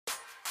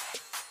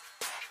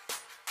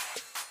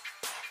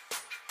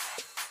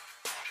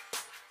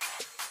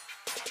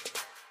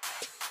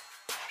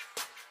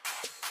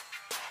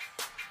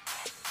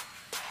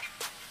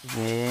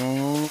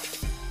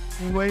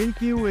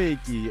Wakey,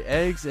 wakey,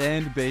 eggs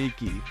and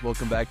bakey.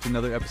 Welcome back to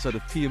another episode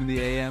of PM in the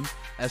AM.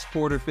 As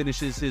Porter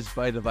finishes his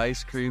bite of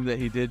ice cream that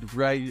he did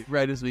right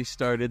as we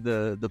started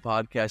the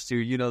podcast here,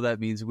 you know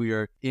that means we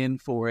are in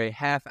for a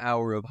half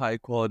hour of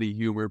high-quality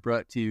humor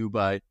brought to you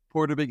by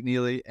Porter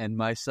McNeely and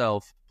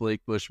myself,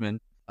 Blake Bushman.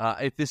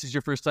 If this is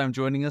your first time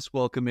joining us,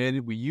 welcome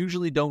in. We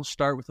usually don't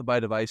start with a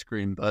bite of ice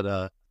cream,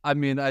 but I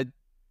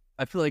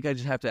feel like I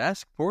just have to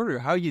ask Porter,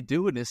 how you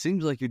doing? It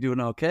seems like you're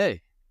doing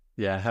okay.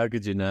 Yeah, how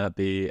could you not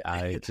be?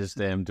 I just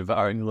am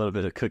devouring a little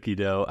bit of cookie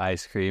dough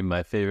ice cream,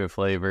 my favorite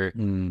flavor.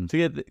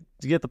 To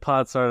get the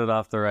pod started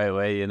off the right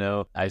way, you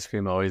know, ice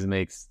cream always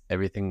makes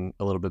everything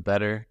a little bit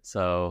better.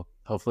 So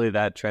hopefully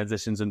that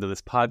transitions into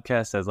this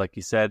podcast. As like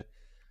you said,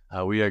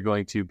 we are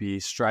going to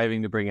be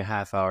striving to bring a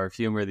half hour of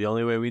humor the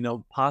only way we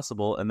know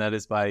possible, and that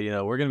is by,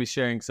 we're going to be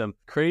sharing some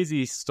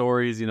crazy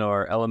stories,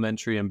 our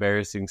elementary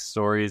embarrassing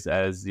stories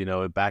as,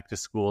 back to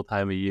school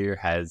time of year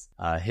has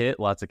hit.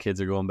 Lots of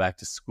kids are going back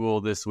to school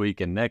this week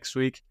and next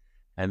week,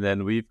 and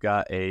then we've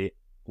got a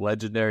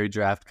legendary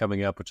draft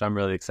coming up, which I'm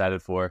really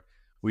excited for.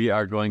 We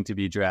are going to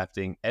be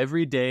drafting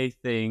everyday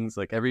things,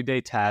 like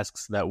everyday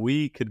tasks that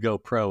we could go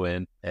pro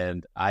in,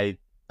 and I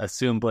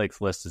assume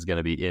Blake's list is going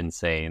to be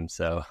insane,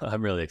 so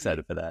I'm really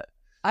excited for that.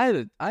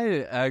 I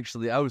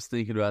was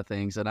thinking about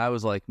things, and I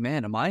was like,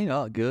 man, am I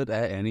not good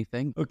at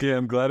anything? Okay,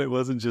 I'm glad it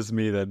wasn't just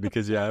me then,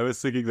 because yeah, I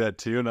was thinking that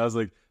too, and I was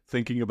like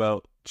thinking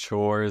about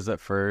chores at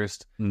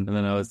first, and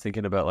then I was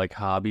thinking about like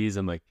hobbies.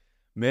 I'm like,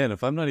 man,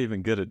 if I'm not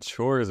even good at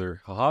chores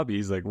or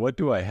hobbies, like what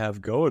do I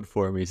have going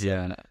for me? So,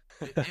 yeah,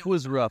 it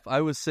was rough.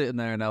 I was sitting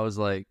there, and I was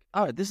like,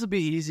 all right, this will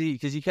be easy,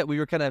 because we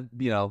were kind of,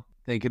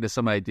 thinking of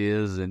some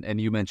ideas,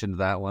 and you mentioned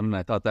that one, and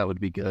I thought that would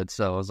be good.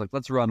 So I was like,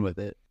 let's run with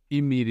it.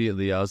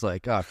 Immediately, I was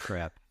like, oh,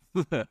 crap.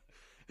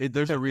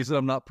 There's a reason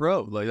I'm not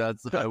pro. Like,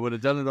 I would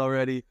have done it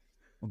already.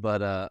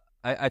 But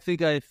I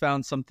think I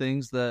found some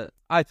things that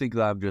I think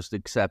that I'm just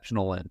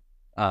exceptional in.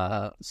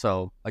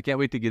 So I can't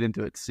wait to get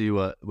into it, see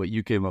what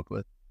you came up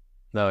with.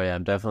 No, yeah,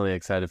 I'm definitely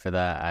excited for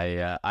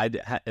that. I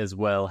as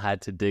well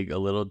had to dig a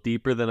little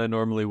deeper than I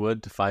normally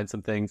would to find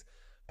some things,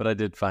 but I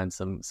did find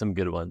some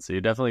good ones. So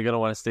you're definitely going to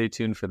want to stay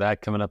tuned for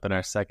that coming up in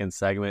our second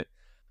segment.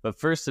 But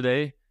first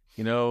today,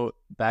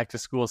 back to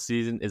school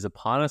season is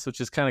upon us,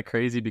 which is kind of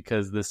crazy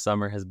because this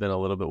summer has been a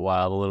little bit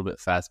wild, a little bit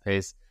fast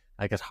paced.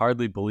 I could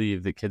hardly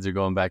believe that kids are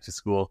going back to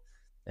school.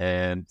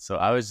 And so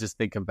I was just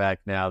thinking back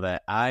now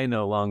that I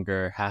no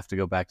longer have to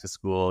go back to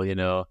school,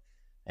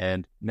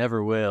 and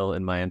never will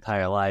in my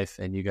entire life.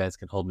 And you guys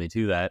can hold me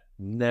to that.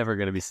 Never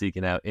going to be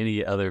seeking out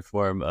any other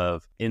form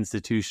of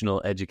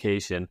institutional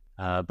education.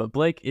 But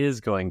Blake is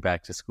going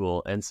back to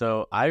school. And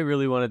so I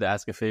really wanted to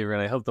ask a favor,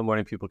 and I hope the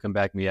morning people can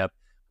back me up.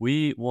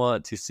 We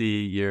want to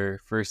see your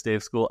first day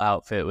of school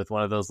outfit with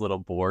one of those little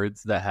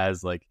boards that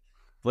has like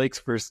Blake's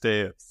first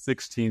day of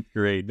 16th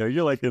grade. No,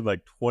 you're like in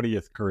like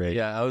 20th grade.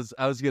 Yeah, I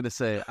was going to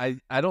say,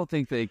 I don't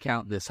think they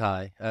count this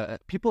high.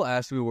 People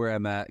ask me where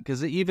I'm at,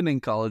 because even in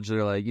college,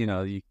 they're like,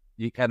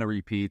 you kind of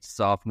repeat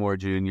sophomore,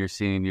 junior,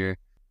 senior.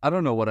 I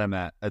don't know what I'm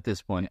at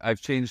this point. I've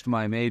changed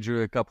my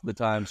major a couple of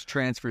times,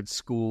 transferred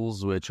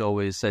schools, which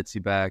always sets you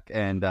back.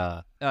 And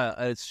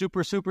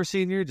super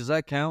senior, does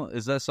that count?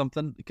 Is that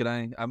something?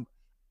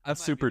 I'm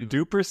super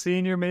duper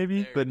senior,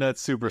 maybe, but not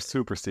super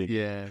senior.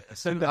 Yeah,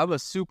 so I'm a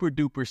super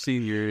duper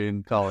senior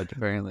in college,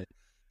 apparently.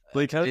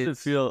 Blake, how does it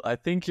feel? I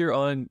think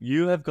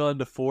you have gone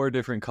to 4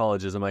 different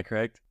colleges. Am I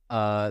correct?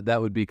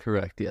 That would be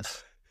correct.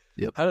 Yes.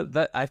 Yep.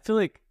 I feel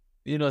like,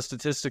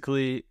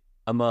 statistically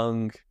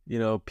among,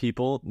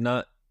 people,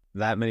 not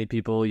that many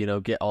people,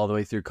 get all the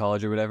way through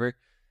college or whatever.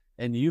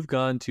 And you've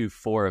gone to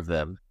 4 of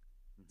them.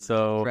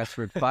 So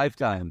transferred 5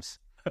 times.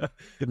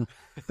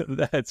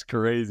 That's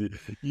crazy.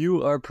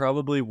 You are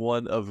probably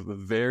one of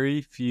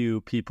very few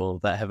people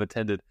that have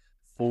attended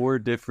 4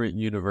 different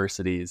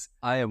universities.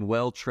 I am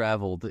well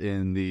traveled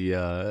in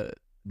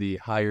the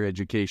higher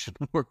education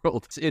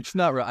world. It's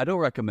not. I don't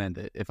recommend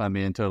it, if I'm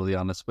being totally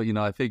honest. But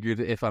I figured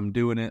if I'm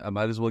doing it, I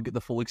might as well get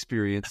the full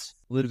experience.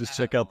 Literally just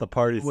check out the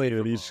party scene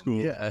at each school.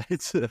 Yeah,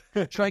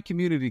 try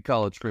community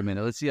college for a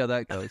minute. Let's see how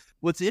that goes.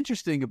 What's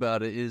interesting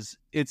about it is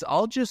it's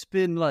all just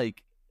been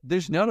like,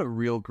 there's not a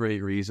real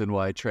great reason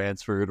why I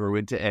transferred or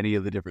went to any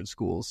of the different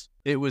schools.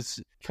 It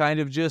was kind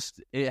of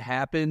just, it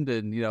happened.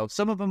 And,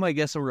 some of them, I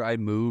guess, where I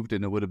moved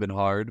and it would have been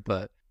hard,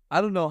 but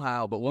I don't know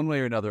how. But one way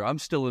or another, I'm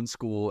still in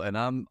school and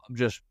I'm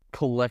just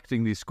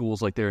collecting these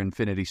schools like they're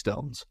infinity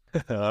stones.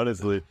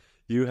 Honestly,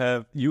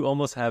 you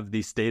almost have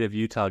the state of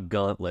Utah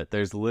gauntlet.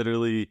 There's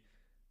literally,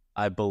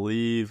 I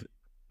believe,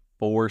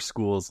 4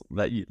 schools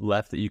that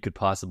left that you could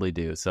possibly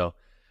do. So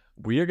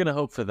we are going to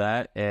hope for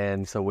that.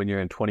 And so when you're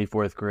in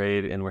 24th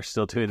grade and we're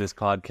still doing this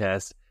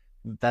podcast,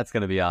 that's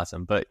going to be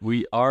awesome. But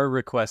we are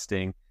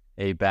requesting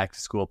a back to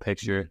school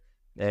picture.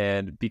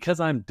 And because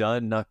I'm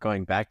done not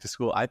going back to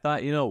school, I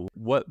thought,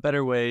 what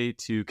better way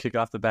to kick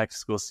off the back to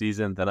school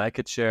season than I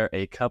could share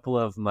a couple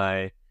of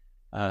my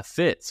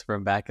fits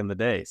from back in the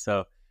day.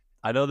 So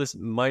I know this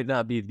might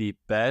not be the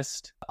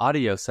best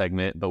audio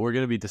segment, but we're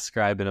going to be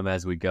describing them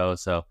as we go.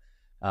 So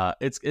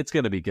It's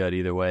going to be good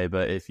either way.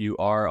 But if you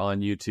are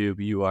on YouTube,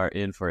 you are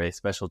in for a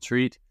special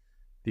treat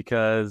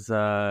because,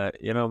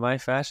 my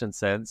fashion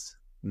sense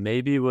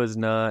maybe was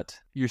not.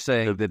 You're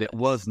saying that it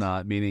was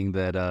not, meaning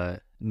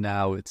that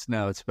now it's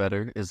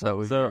better. Is that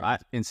what you're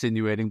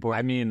insinuating, boy?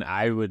 I mean,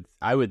 I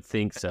would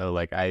think so.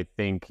 Like, I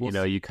think,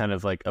 you kind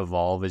of like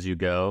evolve as you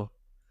go.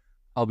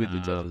 I'll be the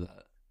judge of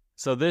that.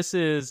 So this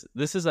is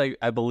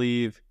I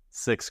believe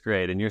 6th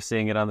grade, and you're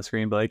seeing it on the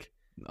screen, Blake.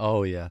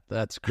 Oh yeah,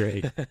 that's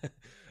great.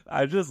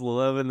 I'm just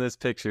loving this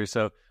picture.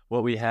 So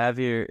what we have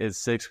here is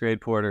 6th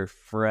grade Porter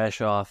fresh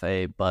off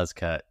a buzz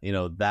cut.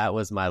 That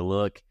was my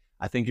look.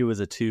 I think it was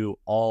a 2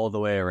 all the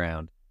way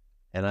around.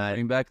 And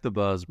bring back the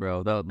buzz,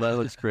 bro. That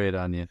looks great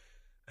on you.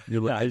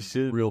 You look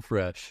real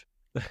fresh.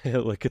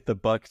 Look at the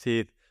buck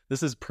teeth.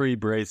 This is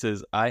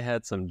pre-braces. I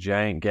had some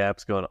giant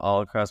gaps going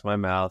all across my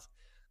mouth.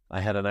 I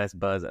had a nice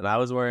buzz, and I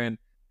was wearing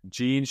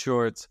jean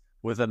shorts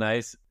with a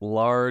nice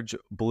large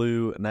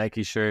blue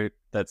Nike shirt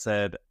that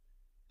said,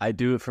 "I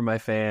do it for my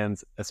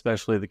fans,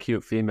 especially the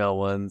cute female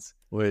ones,"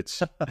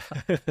 which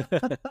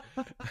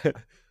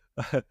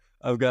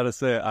I've got to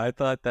say, I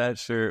thought that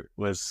shirt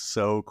was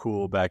so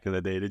cool back in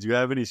the day. Did you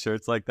have any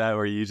shirts like that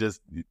where you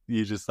just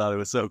thought it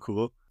was so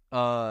cool?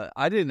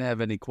 I didn't have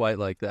any quite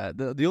like that.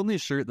 The only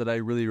shirt that I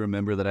really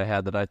remember that I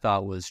had that I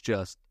thought was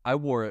I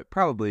wore it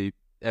probably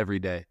every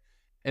day.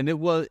 And it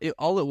looked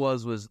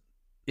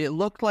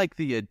like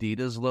the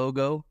Adidas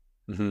logo,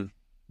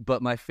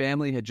 but my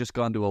family had just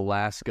gone to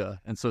Alaska.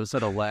 And so it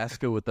said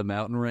Alaska with the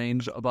mountain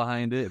range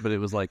behind it, but it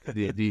was like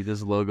the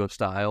Adidas logo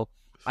style.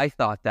 I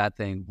thought that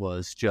thing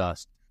was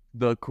just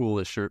the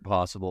coolest shirt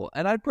possible.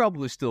 And I'd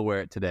probably still wear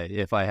it today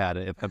if I had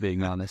it, if I'm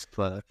being honest.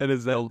 But and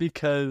is that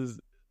because,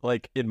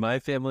 like, in my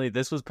family,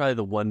 this was probably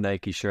the one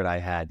Nike shirt I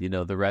had.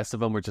 The rest of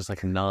them were just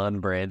like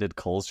non-branded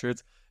Kohl's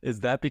shirts.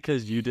 Is that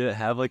because you didn't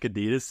have like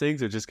Adidas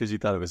things, or just because you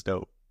thought it was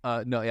dope?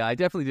 No, yeah, I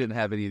definitely didn't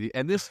have any of these.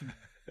 And this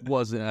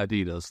wasn't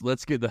Adidas.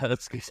 Let's get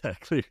that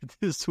clear.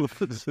 This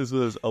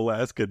was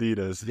Alaska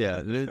Adidas.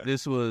 Yeah,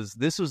 this was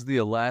the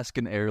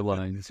Alaskan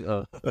Airlines. It's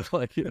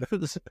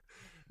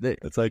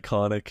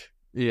iconic.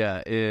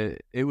 Yeah,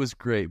 it was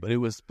great, but it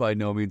was by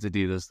no means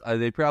Adidas.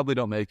 They probably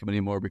don't make them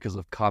anymore because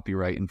of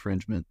copyright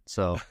infringement.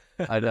 So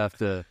I'd have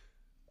to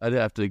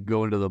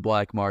go into the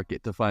black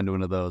market to find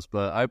one of those.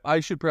 But I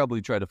should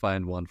probably try to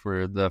find one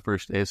for the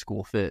first day of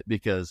school fit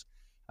because,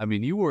 I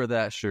mean, you wore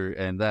that shirt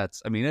and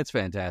it's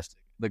fantastic.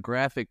 The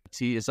graphic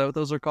tee, is that what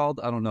those are called?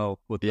 I don't know.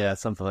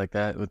 Something like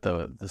that with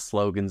the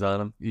slogans on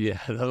them. Yeah,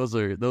 those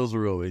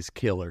were always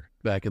killer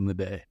back in the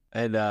day.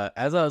 And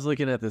as I was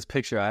looking at this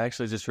picture, I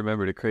actually just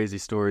remembered a crazy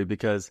story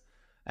because,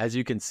 as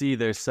you can see,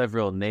 there's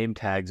several name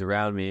tags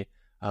around me.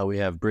 We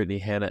have Brittany,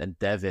 Hannah, and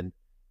Devin.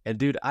 And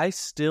dude, I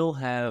still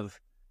have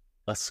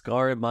a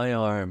scar in my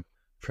arm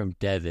from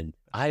Devin.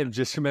 I am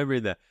just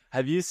remembering that.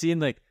 Have you seen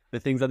like the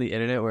things on the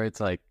internet where it's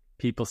like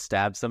people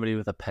stab somebody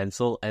with a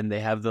pencil and they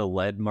have the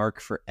lead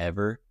mark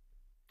forever?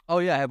 Oh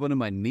yeah, I have one in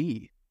my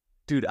knee.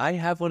 Dude, I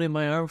have one in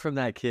my arm from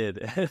that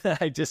kid.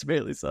 I just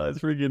barely saw his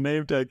freaking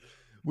name tag.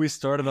 We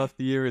started off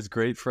the year as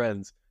great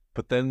friends,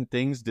 but then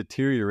things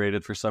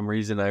deteriorated for some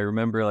reason. I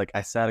remember like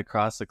I sat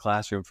across the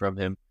classroom from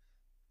him.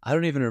 I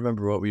don't even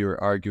remember what we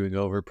were arguing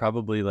over,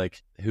 probably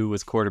like who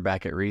was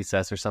quarterback at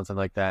recess or something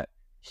like that.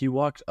 He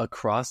walked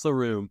across the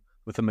room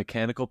with a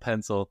mechanical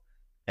pencil,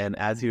 and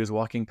as he was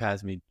walking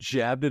past me,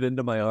 jabbed it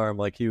into my arm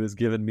like he was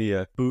giving me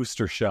a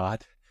booster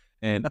shot.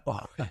 And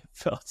it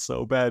felt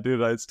so bad,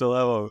 dude. I still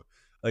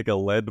have a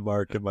lead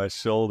mark in my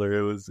shoulder.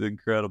 It was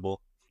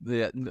incredible.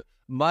 Yeah,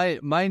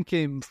 mine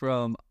came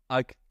from,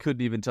 I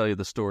couldn't even tell you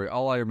the story.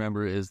 All I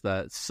remember is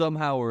that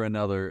somehow or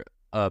another,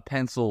 a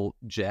pencil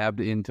jabbed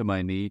into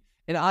my knee,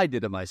 and I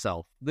did it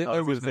myself.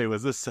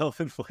 Was this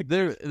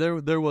self-inflicted?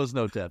 There was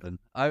no Devin.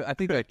 I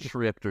think I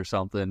tripped or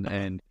something,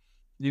 and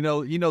you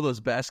know those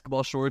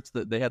basketball shorts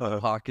that they had the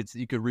pockets that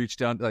you could reach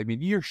down. I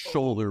mean, your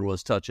shoulder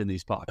was touching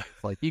these pockets.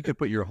 Like you could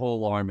put your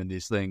whole arm in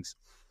these things.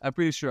 I'm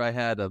pretty sure I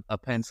had a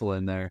pencil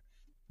in there.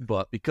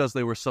 But because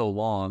they were so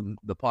long,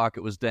 the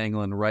pocket was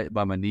dangling right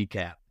by my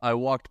kneecap. I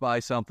walked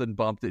by something,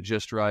 bumped it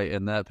just right,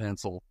 and that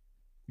pencil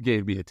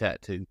gave me a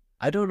tattoo.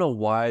 I don't know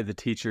why the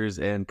teachers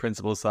and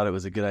principals thought it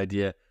was a good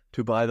idea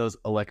to buy those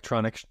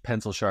electronic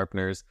pencil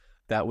sharpeners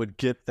that would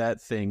get that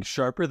thing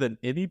sharper than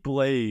any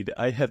blade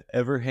I have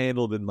ever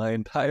handled in my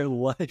entire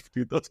life.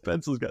 Dude, those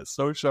pencils got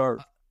so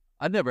sharp.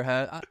 I never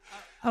had. I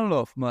don't know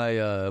if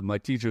my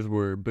teachers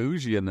were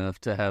bougie enough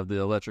to have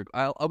the electric.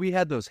 We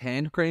had those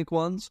hand crank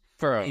ones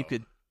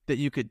that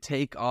you could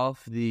take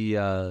off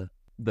the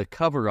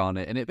cover on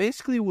it, and it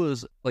basically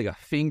was like a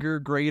finger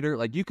grater.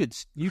 Like you could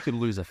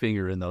lose a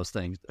finger in those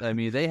things. I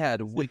mean, they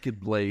had wicked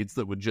blades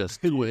that would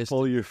just twist.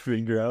 Pull your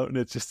finger out, and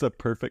it's just a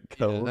perfect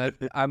cone. Yeah,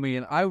 I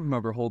mean, I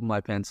remember holding my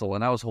pencil,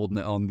 and I was holding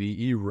it on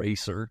the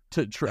eraser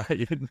to try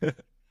it.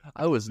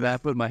 I was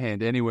not putting my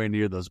hand anywhere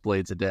near those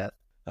blades of death.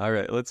 All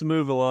right, let's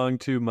move along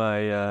to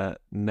my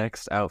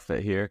next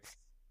outfit here,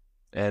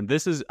 and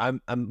this is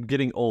I'm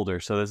getting older,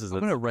 so this is the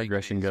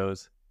progression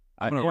goes.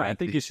 I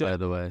think you should. By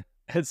the way,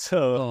 And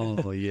so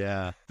Oh,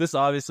 yeah. this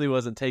obviously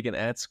wasn't taken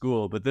at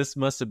school, but this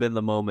must have been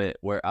the moment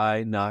where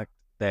I knocked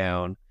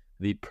down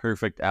the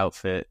perfect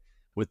outfit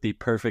with the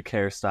perfect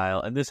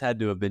hairstyle. And this had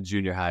to have been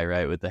junior high,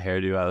 right? With the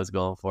hairdo I was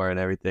going for and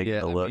everything.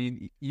 Yeah, The look.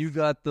 you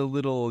got the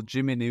little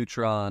Jimmy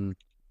Neutron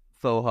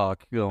faux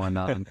hawk going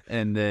on.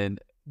 And then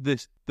the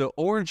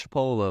orange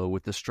polo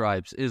with the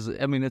stripes is,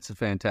 I mean, it's a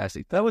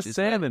fantastic. That was It's-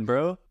 salmon,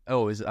 bro.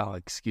 Oh,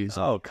 excuse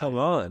me. Oh, come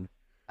on.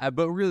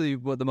 But really,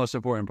 what the most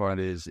important part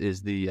is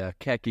the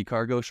khaki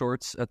cargo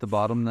shorts at the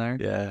bottom there.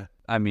 Yeah.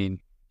 I mean,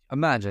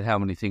 imagine how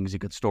many things you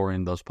could store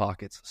in those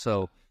pockets.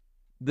 So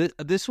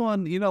this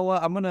one, you know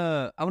what? I'm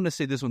gonna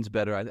say this one's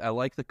better. I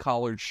like the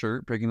collared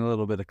shirt, bringing a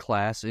little bit of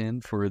class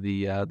in for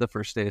the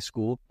first day of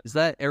school. Is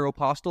that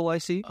Aeropostale I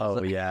see?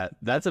 Oh, yeah.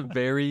 That's a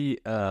very,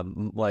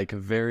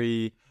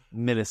 very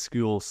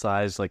minuscule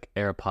size, like,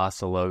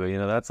 Aeropostale logo. You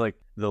know, that's like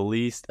the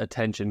least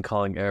attention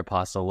calling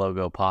Aeropostale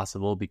logo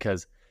possible,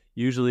 because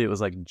usually it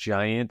was like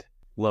giant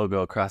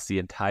logo across the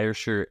entire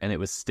shirt and it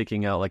was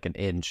sticking out like an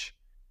inch,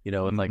 you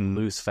know, with like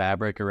loose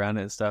fabric around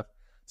it and stuff.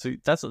 So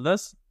that's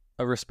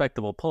a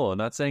respectable polo.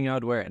 Not saying I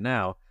would wear it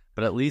now,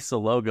 but at least the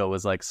logo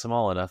was like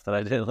small enough that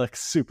I didn't look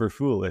super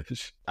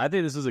foolish. I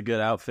think this was a good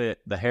outfit.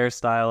 The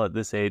hairstyle at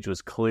this age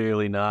was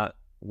clearly not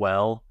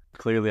well.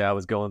 Clearly I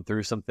was going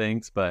through some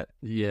things, but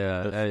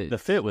Yeah, the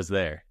fit was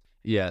there.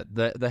 yeah.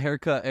 The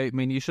haircut. I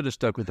mean, you should have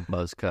stuck with the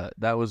buzz cut.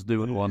 That was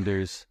doing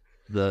wonders.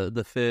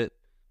 The fit.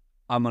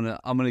 I'm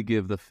gonna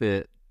give the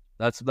fit.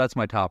 That's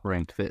my top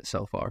ranked fit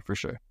so far for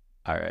sure.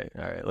 All right.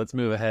 Let's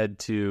move ahead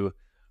to,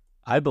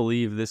 I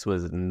believe this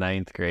was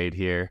 9th grade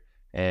here,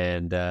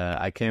 and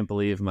I can't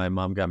believe my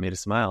mom got me to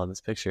smile in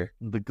this picture.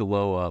 The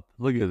glow up.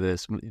 Look at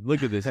this.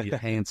 Look at this you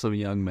handsome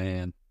young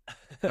man.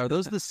 Are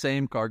those the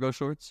same cargo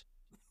shorts?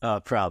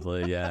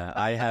 Probably, yeah.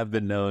 I have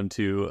been known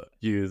to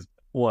use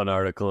one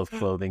article of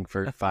clothing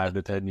for 5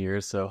 to 10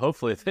 years, so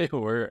hopefully they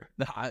were.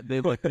 They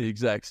look the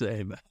exact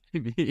same. I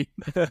mean,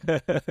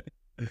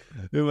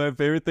 Dude, my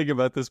favorite thing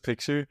about this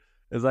picture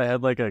is I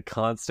had like a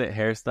constant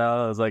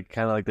hairstyle. It was like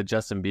kind of like the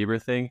Justin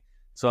Bieber thing.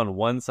 So on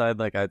one side,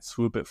 like I'd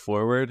swoop it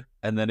forward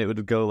and then it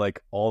would go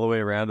like all the way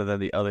around, and then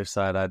the other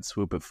side I'd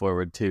swoop it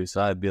forward too.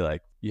 So I'd be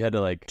like, you had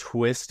to like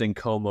twist and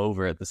comb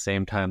over at the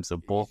same time. So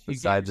both the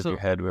sides of your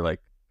head were like,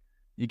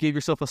 you gave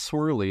yourself a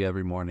swirly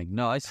every morning.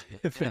 No, I see.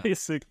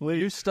 basically.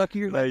 You stuck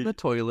your head in the Like-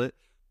 toilet,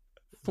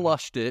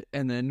 flushed it,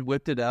 and then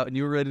whipped it out, and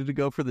you were ready to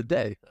go for the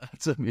day.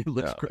 I mean, it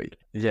looks Yeah. great.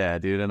 Yeah,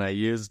 dude. And I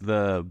used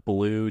the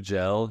blue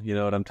gel. You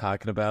know what I'm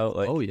talking about?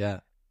 Like, Oh yeah.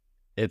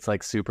 it's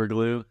like super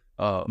glue.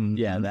 Oh,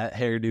 yeah, Mhm. that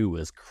hairdo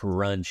was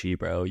crunchy,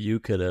 bro. You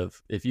could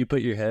have, if you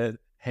put your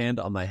hand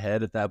on my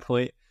head at that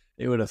point,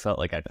 it would have felt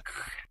like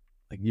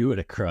you would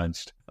have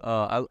crunched.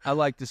 I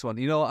like this one.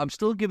 You know, I'm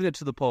still giving it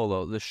to the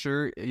polo. The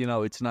shirt, you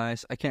know, it's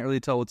nice. I can't really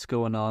tell what's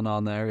going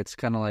on there. It's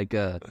kind of like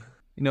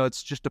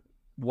it's just a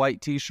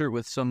white T-shirt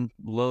with some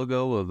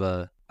logo of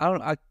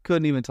I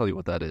couldn't even tell you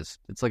what that is.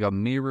 It's like a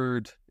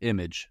mirrored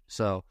image.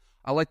 So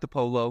I like the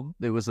polo.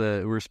 It was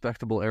a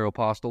respectable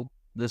Aeropostale.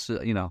 This,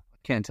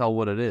 can't tell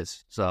what it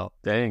is. So,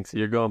 Dang, so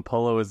you're going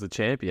polo as the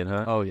champion,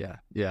 huh? oh yeah,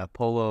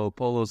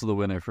 polo's the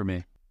winner for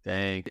me.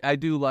 Dang. I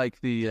do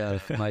like the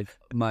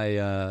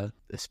my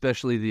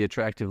especially the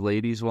attractive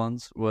ladies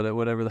ones,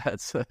 whatever that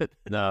said.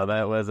 No,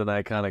 that was an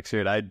iconic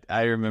shirt.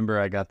 I remember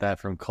I got that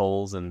from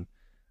Kohl's, and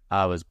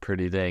I was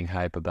pretty dang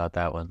hype about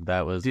that one.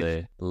 That was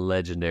a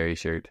legendary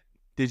shirt.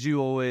 Did you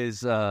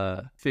always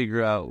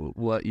figure out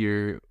what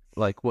you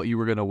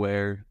were gonna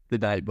wear the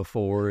night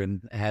before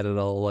and had it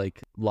all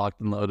like locked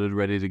and loaded,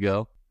 ready to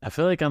go? I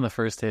feel like on the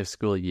first day of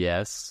school,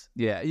 yes.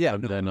 Yeah.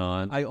 From then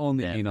on, I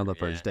only Never, mean on the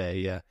first day.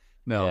 Yeah.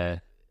 No, yeah.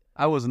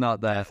 I was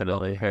not that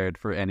Definitely. well prepared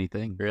for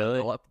anything. Really?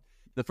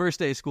 The first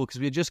day of school, because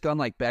we had just gone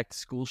like back to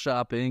school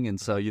shopping, and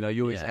so you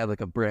always Yeah. had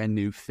like a brand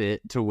new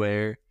fit to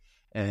wear,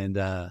 and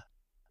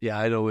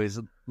I'd always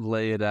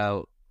lay it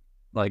out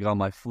like on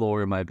my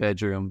floor in my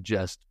bedroom.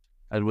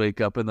 I'd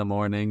wake up in the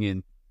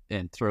morning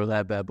and throw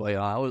that bad boy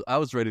on. I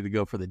was ready to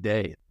go for the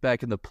day.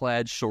 Back in the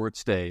plaid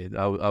shorts day,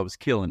 I was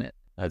killing it.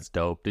 That's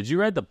dope. Did you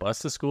ride the bus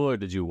to school, or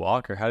did you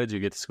walk, or how did you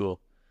get to school?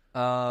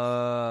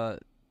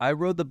 I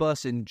rode the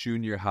bus in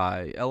junior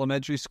high.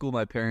 Elementary school,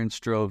 my parents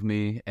drove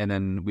me, and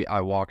then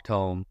I walked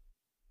home.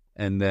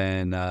 And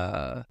then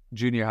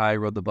junior high, I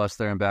rode the bus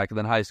there and back. And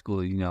then high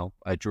school,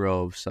 I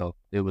drove, so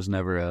it was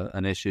never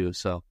an issue.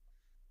 So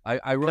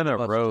I rode the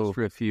bus just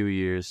for a few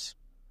years.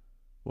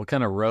 What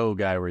kind of row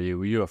guy were you?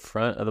 Were you a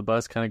front of the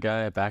bus kind of guy,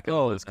 a back of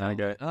the bus kind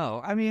of guy?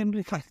 Oh, I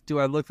mean, do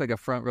I look like a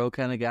front row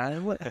kind of guy?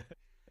 What?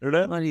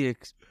 No,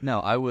 No,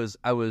 I was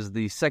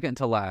the second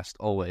to last,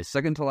 always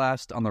second to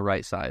last on the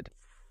right side.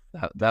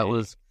 That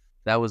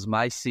was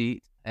my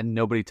seat, and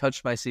nobody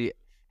touched my seat.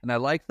 And I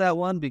liked that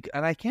one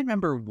and I can't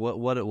remember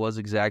what it was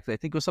exactly. I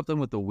think it was something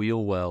with the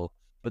wheel well,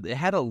 but it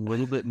had a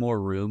little bit more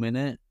room in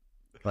it.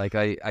 Like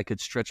I could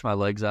stretch my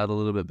legs out a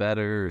little bit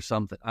better or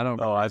something. I don't.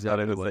 Oh, I thought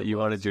it was that you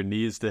wanted your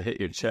knees to hit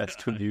your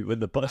chest when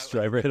the bus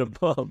driver hit a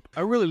bump.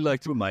 I really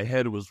liked when my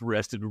head was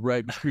rested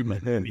right between my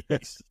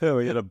knees. Oh,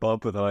 we hit a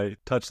bump with I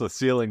touched the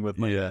ceiling with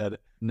my head.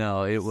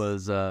 No, it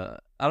was I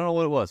don't know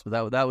what it was,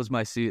 but that was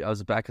my seat. I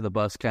was a back of the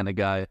bus kind of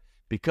guy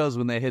because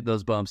when they hit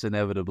those bumps,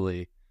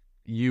 inevitably,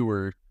 you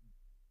were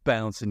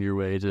bouncing your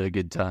way to a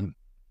good time.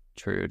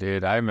 True,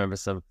 dude. I remember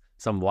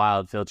some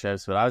wild field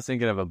trips, but I was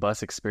thinking of a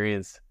bus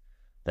experience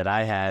that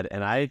I had,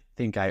 and I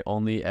think I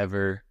only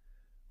ever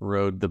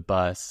rode the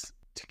bus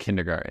to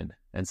kindergarten.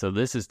 And so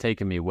this has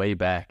taken me way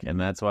back, and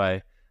that's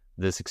why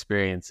this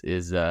experience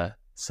is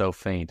so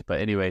faint. But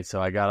anyway,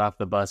 so I got off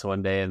the bus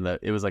one day, and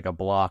it was like a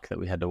block that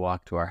we had to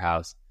walk to our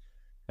house.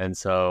 And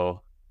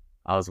so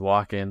I was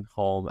walking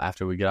home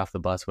after we get off the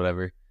bus,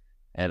 whatever,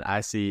 and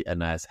I see a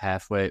nice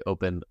halfway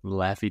open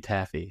Laffy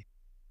Taffy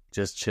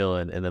just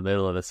chilling in the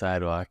middle of the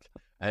sidewalk.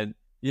 And,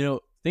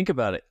 think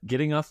about it.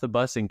 Getting off the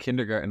bus in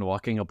kindergarten,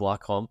 walking a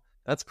block home,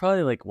 that's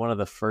probably like one of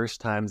the first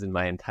times in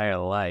my entire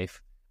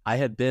life I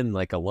had been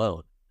like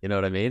alone. You know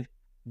what I mean?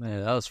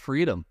 Man, that was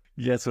freedom.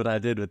 Guess what I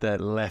did with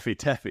that Laffy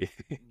Taffy?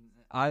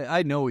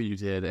 I know what you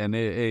did, and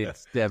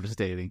it's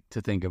devastating to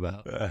think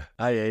about.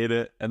 I ate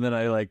it, and then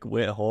I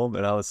went home,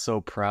 and I was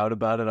so proud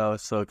about it. I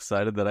was so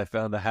excited that I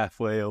found a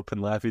halfway open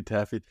Laffy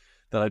Taffy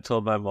that I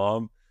told my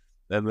mom,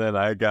 and then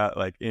I got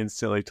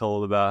instantly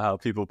told about how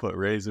people put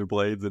razor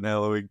blades in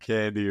Halloween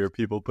candy, or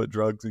people put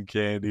drugs in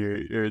candy,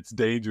 or it's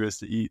dangerous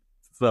to eat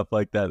stuff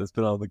like that that's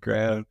been on the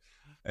ground,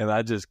 and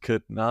I just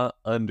could not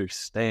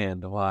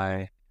understand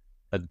why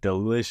a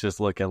delicious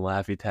looking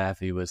Laffy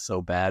Taffy was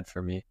so bad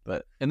for me.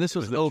 And this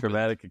was a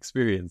traumatic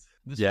experience.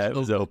 It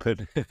was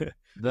open.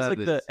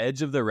 The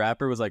edge of the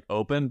wrapper was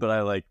open, but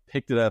I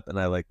picked it up and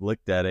I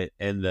looked at it,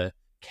 and the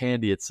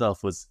candy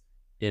itself was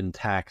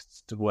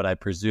intact to what I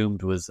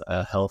presumed was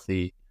a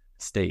healthy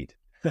state.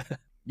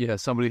 Yeah,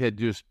 somebody had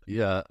just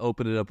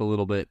opened it up a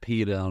little bit,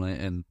 peed on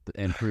it,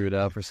 and threw it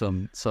out for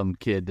some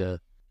kid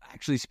to.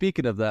 Actually,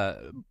 speaking of that,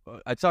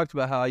 I talked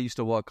about how I used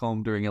to walk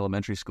home during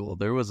elementary school.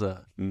 There was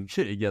the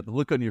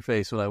look on your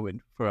face when I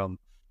went from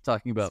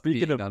talking about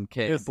speaking of on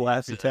candy. It's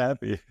Laffy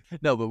Taffy.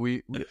 No, but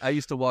I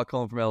used to walk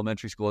home from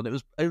elementary school, and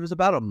it was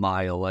about a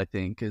mile, I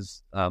think,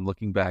 is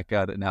looking back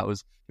at it now.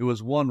 It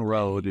was one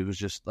road. It was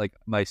just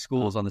my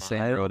school was on the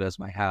same road as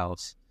my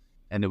house,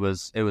 and it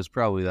was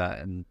probably that.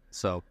 And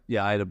so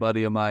I had a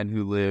buddy of mine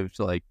who lived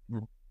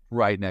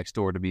right next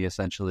door to me,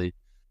 essentially,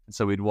 and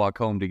so we'd walk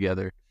home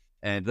together.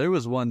 And there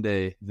was one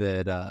day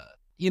that,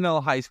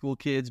 high school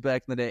kids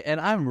back in the day,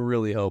 and I'm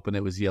really hoping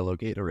it was Yellow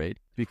Gatorade,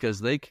 because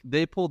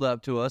they pulled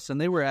up to us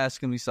and they were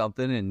asking me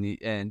something,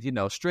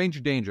 and stranger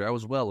danger. I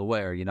was well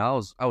aware, I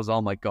was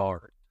on my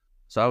guard.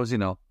 So I was,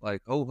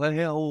 oh,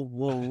 hell,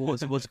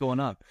 what's going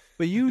on?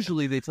 But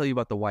usually they tell you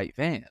about the white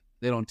van.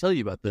 They don't tell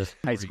you about the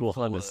high school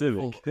Honda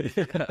Civic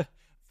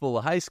full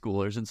of high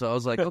schoolers. And so I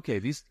was like, okay,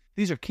 these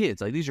are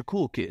kids. These are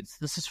cool kids.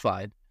 This is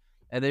fine.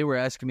 And they were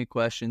asking me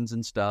questions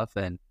and stuff,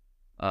 and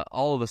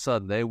all of a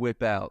sudden, they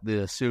whip out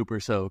the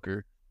Super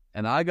Soaker,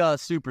 and I got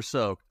super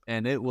soaked,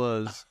 and it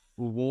was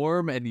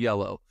warm and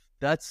yellow.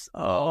 That's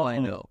all I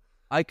know.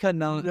 I could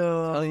not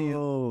tell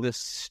you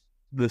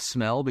the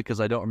smell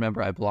because I don't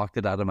remember. I blocked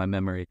it out of my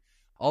memory.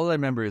 All I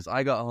remember is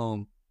I got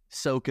home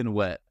soaking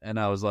wet, and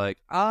I was like,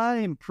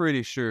 I'm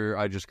pretty sure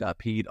I just got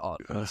peed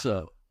on.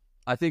 So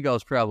I think I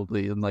was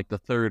probably in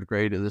the third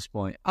grade at this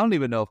point. I don't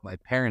even know if my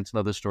parents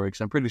know this story,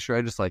 because I'm pretty sure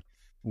I just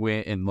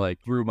went and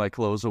threw my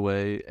clothes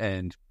away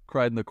and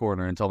cried in the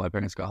corner until my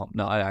parents got home.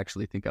 No, I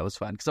actually think I was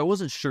fine, because I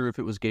wasn't sure if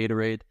it was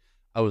Gatorade.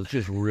 I was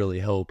just really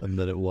hoping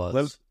that it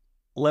was.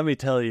 Let me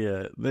tell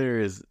you, there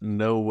is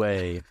no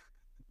way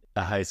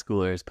a high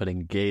schooler is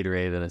putting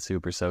Gatorade in a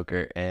Super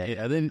Soaker.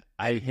 And then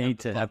I hate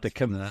to have to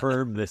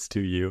confirm this to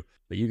you,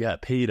 but you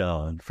got peed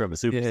on from a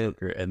Super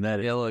Soaker, and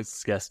that is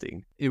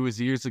disgusting. It was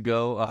years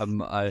ago.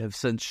 I have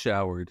since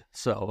showered,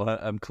 so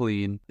I'm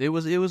clean. It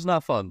was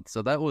not fun.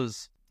 So that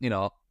was,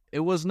 it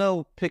was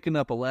no picking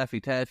up a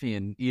Laffy Taffy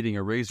and eating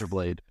a razor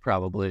blade,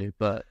 probably,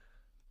 but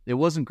it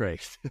wasn't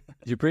great.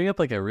 You bring up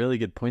a really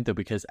good point, though,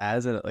 because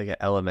as an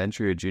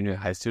elementary or junior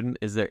high student,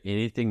 is there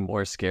anything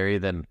more scary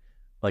than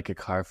a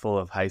car full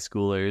of high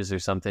schoolers or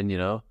something?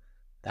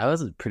 That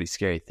was a pretty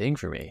scary thing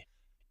for me.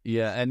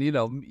 Yeah, and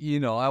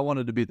I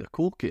wanted to be the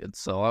cool kid,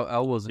 so I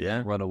wasn't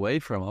gonna run away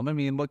from them. I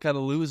mean, what kind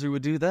of loser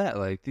would do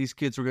that? These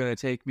kids were gonna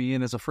take me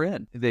in as a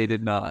friend. They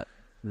did not.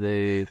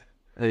 They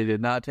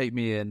did not take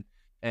me in.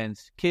 And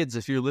kids,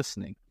 if you're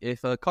listening,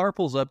 if a car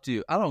pulls up to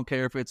you, I don't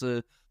care if it's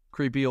a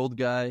creepy old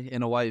guy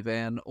in a white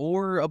van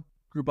or a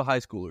group of high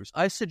schoolers.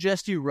 I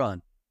suggest you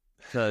run,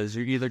 because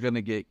you're either going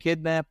to get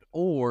kidnapped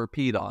or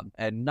peed on,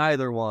 and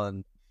neither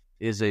one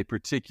is a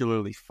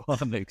particularly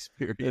fun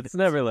experience. It's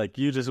never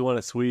you just want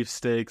a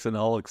sweepstakes and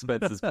all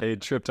expenses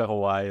paid trip to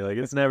Hawaii.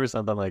 It's never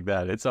something like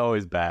that. It's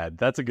always bad.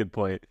 That's a good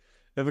point.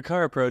 If a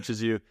car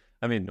approaches you,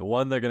 I mean,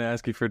 1, they're going to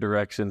ask you for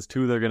directions.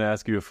 2, they're going to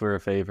ask you for a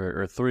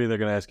favor. Or 3, they're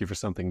going to ask you for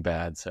something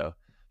bad. So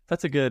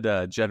that's a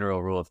good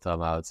general rule of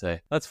thumb, I would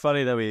say. That's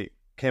funny that we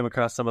came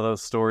across some of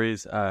those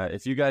stories.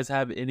 If you guys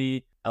have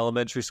any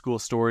elementary school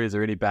stories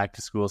or any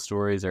back-to-school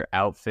stories or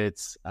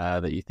outfits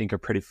that you think are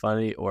pretty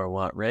funny or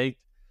want ranked,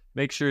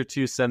 make sure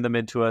to send them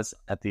in to us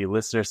at the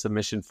listener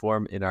submission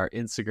form in our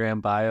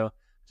Instagram bio.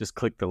 just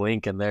click the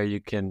link, and there you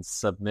can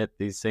submit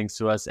these things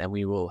to us, and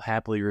we will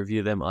happily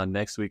review them on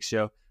next week's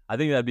show. I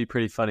think that'd be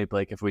pretty funny,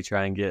 Blake, if we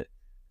try and get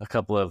a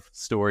couple of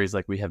stories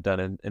like we have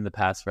done in the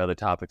past for other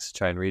topics to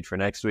try and read for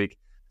next week.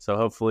 So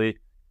hopefully you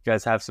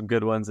guys have some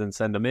good ones and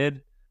send them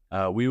in.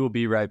 We will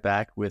be right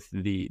back with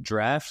the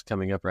draft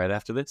coming up right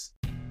after this.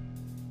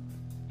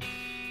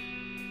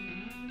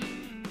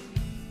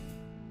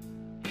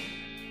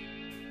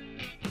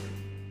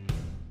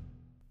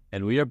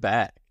 And we are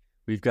back.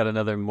 We've got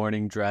another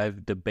morning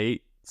drive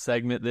debate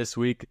segment this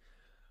week.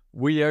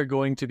 We are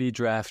going to be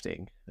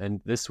drafting,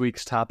 and this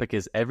week's topic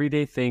is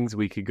everyday things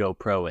we could go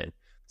pro in.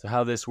 So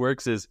how this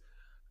works is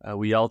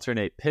we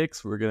alternate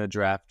picks. We're going to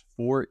draft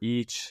 4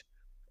 each,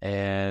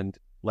 and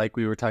like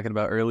we were talking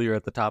about earlier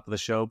at the top of the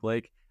show,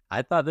 Blake,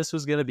 I thought this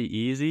was going to be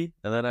easy,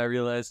 and then I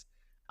realized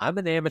I'm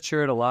an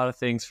amateur at a lot of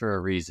things for a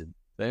reason.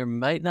 There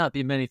might not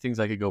be many things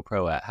I could go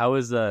pro at. How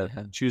is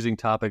choosing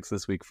topics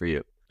this week for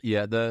you?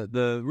 Yeah,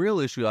 the real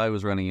issue I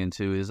was running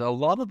into is a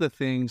lot of the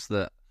things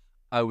that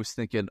I was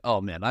thinking,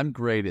 oh man, I'm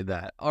great at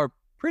that, are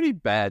pretty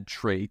bad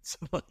traits.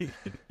 Like,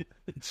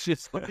 it's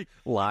just like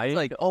lying.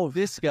 Like, oh,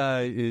 this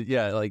guy is,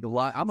 yeah, like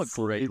I'm a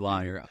great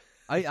liar.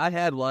 I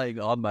had lying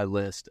on my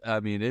list. I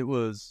mean,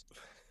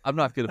 I'm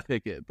not gonna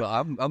pick it, but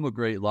I'm a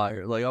great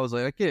liar. Like I was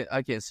like,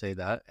 I can't say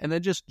that. And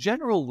then just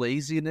general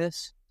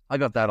laziness, I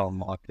got that all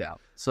locked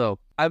out. So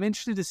I'm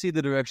interested to see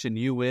the direction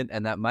you went,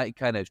 and that might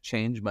kind of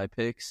change my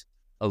picks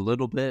a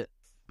little bit,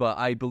 but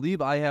I believe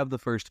I have the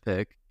first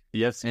pick.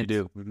 Yes, you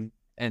do. Mm-hmm.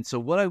 And so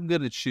what I'm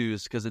going to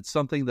choose, because it's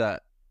something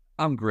that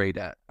I'm great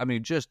at, I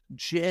mean, just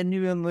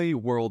genuinely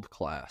world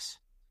class,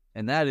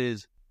 and that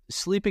is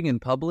sleeping in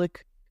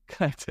public.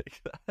 Can I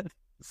take that?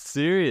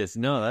 Serious?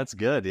 No, that's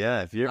good.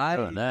 Yeah, if you're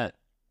doing that.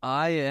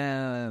 I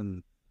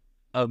am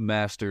a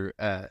master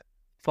at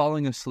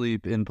falling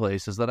asleep in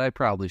places that I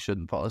probably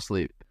shouldn't fall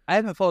asleep. I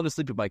haven't fallen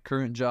asleep at my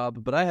current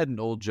job, but I had an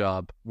old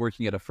job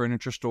working at a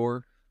furniture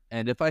store.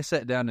 And if I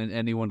sat down in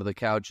any one of the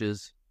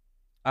couches,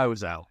 I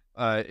was out.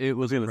 It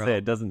was going to say,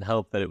 it doesn't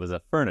help that it was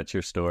a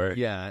furniture store.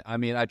 Yeah, I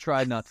mean, I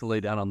tried not to lay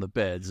down on the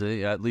beds.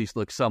 It at least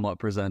looked somewhat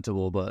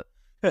presentable. But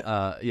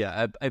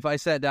yeah, if I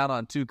sat down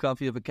on too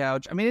comfy of a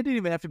couch, I mean, it didn't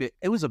even have to be.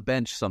 It was a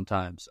bench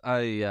sometimes.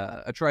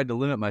 I tried to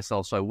limit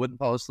myself so I wouldn't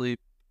fall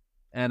asleep,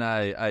 and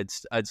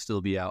I'd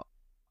still be out.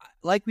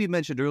 Like we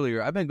mentioned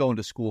earlier, I've been going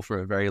to school for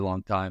a very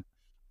long time.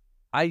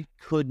 I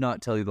could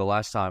not tell you the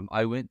last time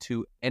I went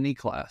to any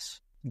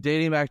class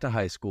dating back to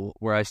high school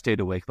where I stayed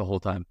awake the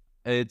whole time.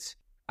 I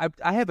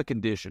have a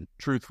condition,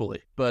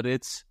 truthfully, but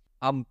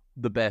I'm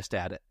the best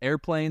at it.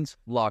 Airplanes,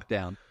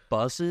 lockdown.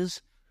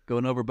 Buses,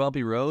 going over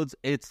bumpy roads,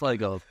 it's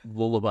like a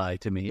lullaby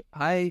to me.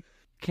 I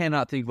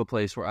cannot think of a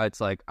place where it's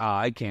like,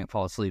 I can't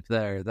fall asleep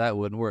there. That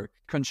wouldn't work.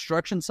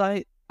 Construction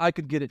site, I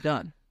could get it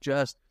done.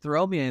 Just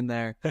throw me in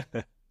there.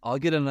 I'll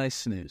get a nice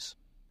snooze.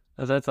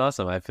 Oh, that's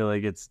awesome. I feel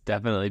like it's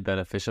definitely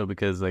beneficial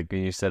because, like,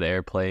 when you said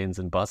airplanes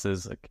and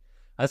buses, like,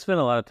 I spent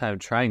a lot of time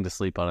trying to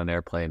sleep on an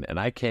airplane, and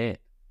I can't.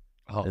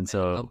 Oh, and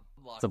so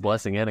it's a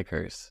blessing and a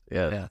curse.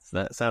 Yeah.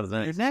 That sounds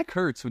nice. Your neck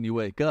hurts when you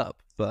wake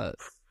up, but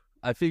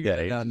I figured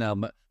it out now.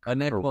 My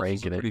neck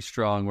muscles are pretty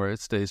strong where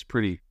it stays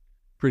pretty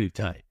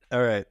tight.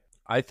 All right.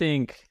 I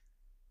think,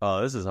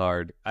 this is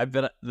hard.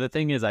 The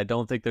thing is, I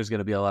don't think there's going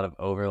to be a lot of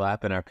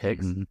overlap in our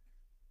picks. Mm-hmm.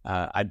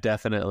 I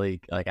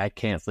definitely, I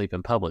can't sleep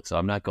in public, so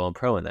I'm not going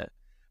pro in that.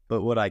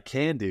 But what I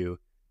can do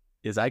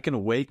is I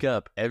can wake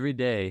up every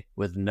day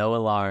with no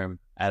alarm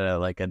at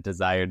a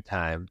desired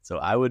time. So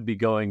I would be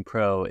going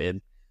pro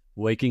in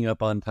waking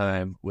up on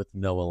time with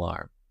no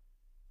alarm.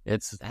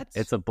 It's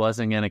a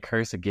blessing and a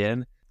curse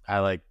again.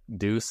 I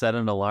do set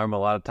an alarm a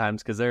lot of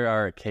times because there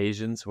are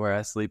occasions where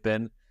I sleep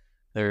in.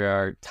 There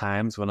are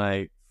times when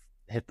I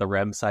hit the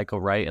REM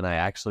cycle right and I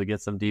actually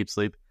get some deep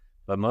sleep.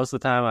 But most of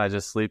the time I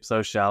just sleep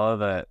so shallow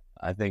that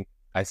I think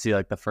I see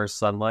the first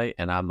sunlight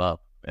and I'm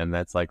up. And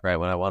that's right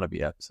when I want to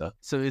be up.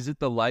 So is it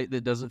the light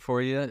that does it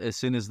for you as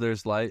soon as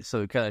there's light?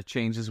 So it kind of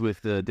changes with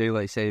the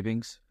daylight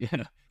savings.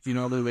 Yeah, you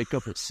normally wake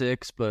up at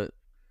 6, but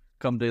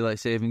come daylight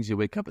savings, you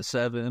wake up at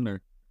 7.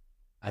 Or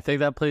I think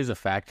that plays a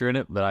factor in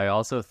it. But I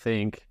also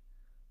think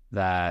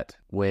that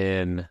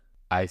when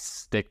I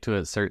stick to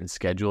a certain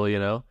schedule,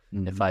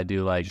 mm-hmm. if I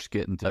do just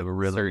get into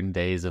certain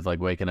days of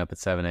waking up at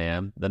 7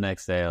 a.m., the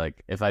next day,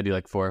 if I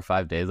do 4 or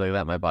 5 days like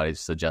that, my body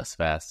just adjusts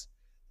fast.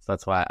 So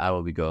that's why I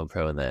will be going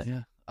pro in that.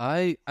 Yeah.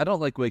 I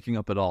don't like waking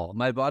up at all.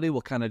 My body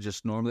will kind of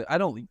just normally,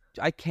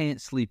 I can't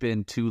sleep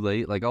in too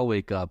late. I'll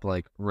wake up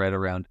right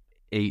around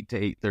 8 to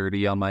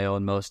 8:30 on my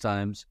own most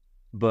times.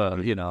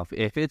 But,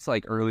 if it's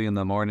early in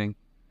the morning,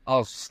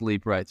 I'll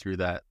sleep right through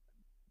that.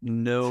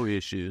 No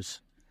issues.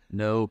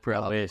 No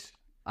problem.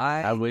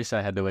 I wish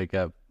I had to wake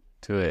up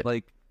to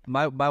it.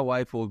 My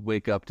wife will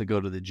wake up to go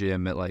to the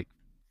gym at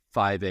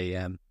 5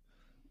 a.m.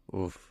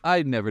 Oof.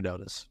 I'd never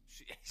notice.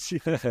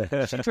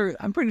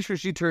 I'm pretty sure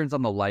she turns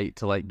on the light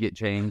to get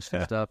changed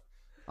and stuff.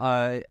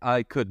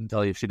 I couldn't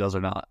tell you if she does or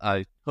not.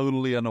 I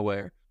totally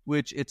unaware.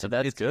 Which it's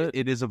good.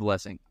 It is a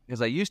blessing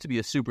because I used to be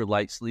a super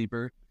light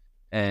sleeper,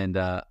 and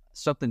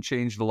something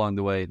changed along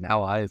the way.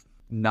 Now I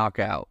knock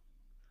out.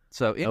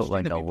 So interesting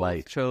like that a we both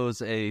light.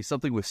 chose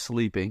something with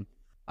sleeping.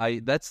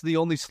 That's the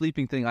only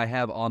sleeping thing I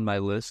have on my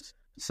list.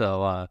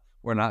 So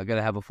we're not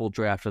gonna have a full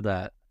draft of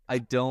that. I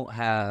don't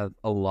have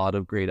a lot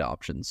of great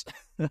options.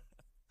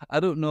 I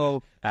don't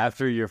know.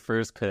 After your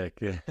first pick.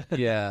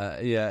 Yeah.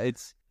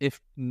 It's if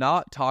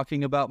not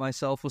talking about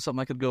myself was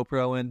something I could go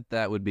pro in,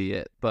 that would be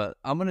it. But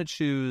I'm gonna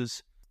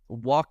choose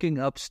walking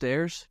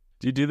upstairs.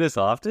 Do you do this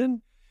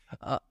often?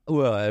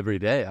 Well, every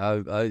day.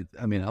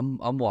 I mean,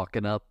 I'm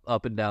walking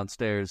up and down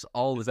stairs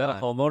all the Is that a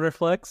time. homeowner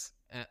flex?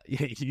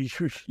 Yeah,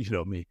 you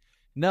know me.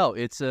 No,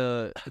 it's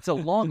a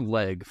long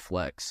leg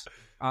flex.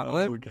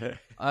 Okay.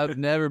 I've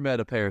never met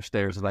a pair of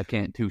stairs that I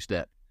can't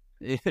two-step.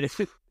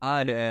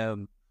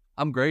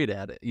 I'm great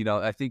at it. You know,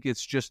 I think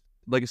it's just,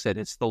 like I said,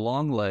 it's the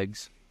long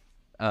legs.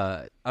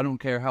 I don't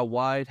care how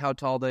wide, how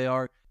tall they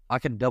are. I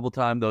can double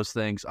time those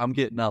things. I'm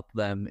getting up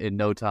them in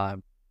no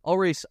time.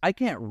 I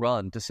can't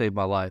run to save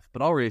my life,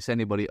 but I'll race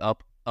anybody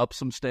up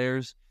some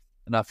stairs,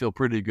 and I feel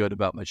pretty good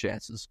about my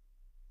chances.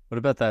 What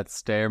about that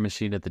stair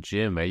machine at the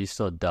gym? Are you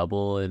still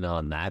doubling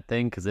on that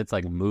thing? Because it's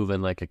like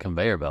moving like a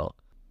conveyor belt.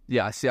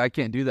 Yeah, see, I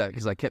can't do that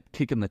because I kept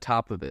kicking the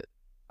top of it.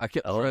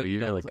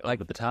 You're like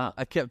up at the top.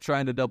 I kept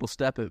trying to double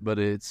step it, but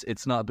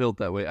it's not built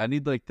that way. I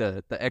need like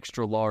the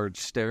extra large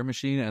stair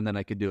machine, and then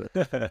I could do it.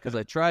 Because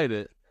I tried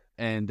it,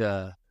 and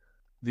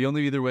the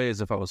only other way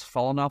is if I was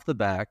falling off the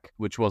back,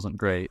 which wasn't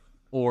great,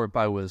 or if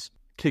I was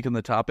kicking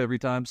the top every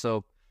time.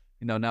 So,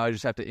 you know, now I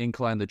just have to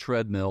incline the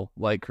treadmill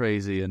like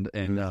crazy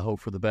and hope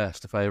for the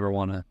best if I ever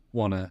want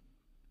to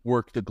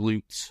work the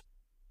glutes.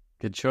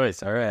 Good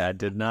choice. All right. I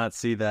did not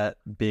see that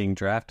being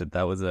drafted.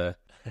 That was an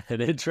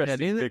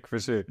interesting pick for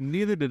sure.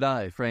 Neither did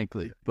I,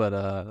 frankly.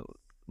 But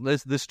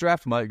this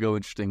draft might go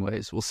interesting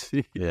ways. We'll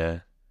see. Yeah.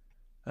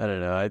 I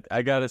don't know.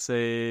 I got to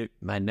say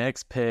my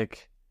next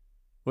pick,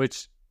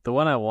 which the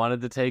one I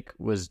wanted to take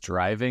was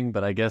driving,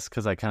 but I guess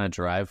because I kind of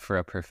drive for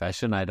a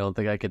profession, I don't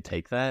think I could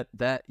take that.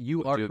 That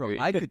you are pro.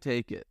 I could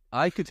take it.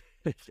 I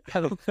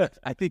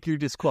think you're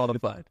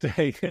disqualified.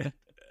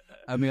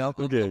 I mean, I'm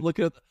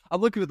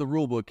looking at the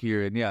rule book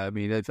here, and yeah, I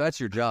mean, if that's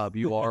your job,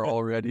 you are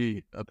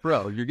already a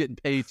pro. You're getting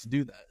paid to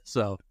do that.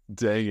 So,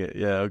 dang it.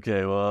 Yeah.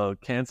 Okay. Well,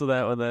 cancel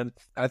that one then.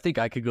 I think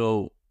I could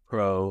go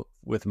pro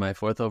with my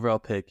 4th overall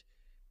pick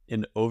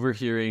in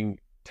overhearing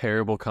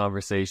terrible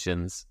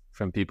conversations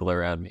from people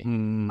around me.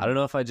 I don't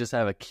know if I just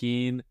have a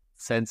keen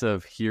sense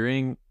of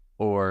hearing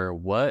or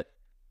what,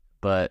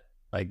 but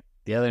like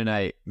the other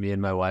night, me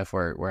and my wife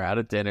were out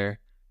at dinner.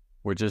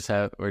 We're just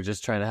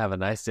trying to have a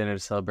nice dinner to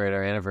celebrate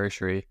our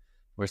anniversary.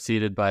 We're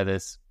seated by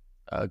this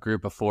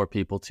group of 4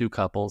 people, 2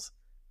 couples,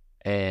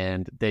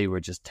 and they were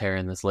just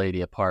tearing this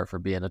lady apart for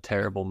being a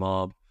terrible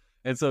mom.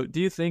 And so, do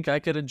you think I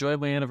could enjoy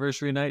my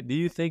anniversary night? Do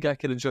you think I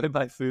could enjoy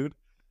my food?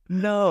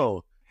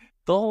 No.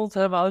 The whole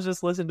time I was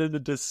just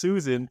listening to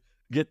Susan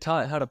get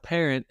taught how to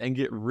parent and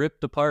get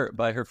ripped apart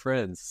by her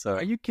friends. So,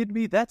 are you kidding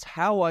me? That's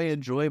how I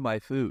enjoy my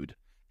food.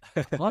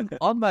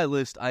 on my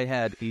list, I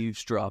had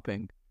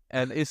eavesdropping.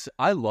 And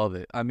I love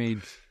it. I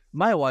mean,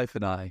 my wife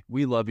and I,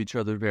 we love each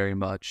other very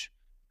much.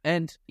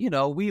 And, you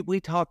know, we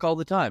talk all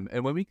the time.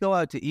 And when we go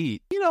out to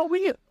eat, you know,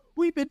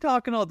 we've been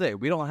talking all day.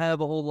 We don't have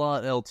a whole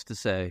lot else to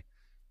say.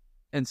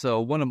 And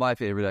so one of my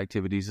favorite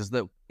activities is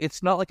that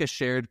it's not like a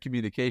shared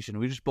communication.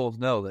 We just both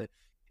know that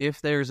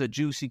if there's a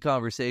juicy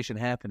conversation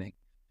happening,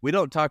 we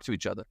don't talk to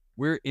each other.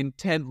 We're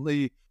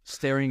intently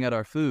staring at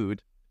our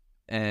food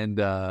and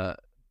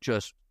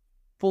just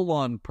full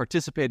on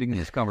participating in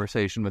this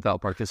conversation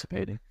without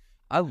participating.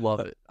 I love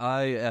it.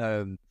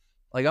 I'm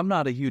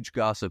not a huge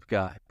gossip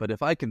guy, but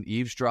if I can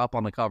eavesdrop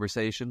on a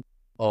conversation,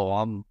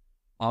 I'm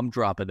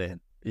dropping in.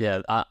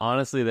 Yeah,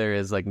 honestly, there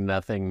is like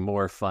nothing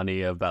more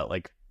funny about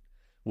like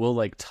we'll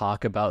like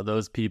talk about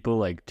those people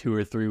like 2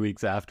 or 3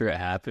 weeks after it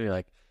happened. You're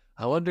like,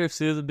 I wonder if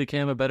Susan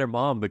became a better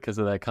mom because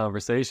of that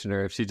conversation,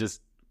 or if she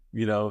just,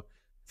 you know,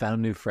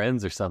 found new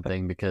friends or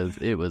something, because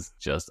it was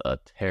just a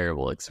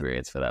terrible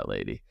experience for that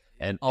lady.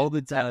 And all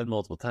the time,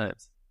 multiple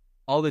times.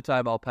 All the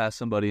time I'll pass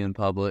somebody in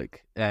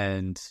public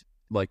and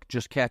like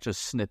just catch a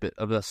snippet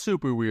of a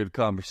super weird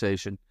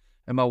conversation,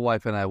 and my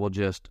wife and I will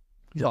just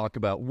talk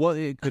about what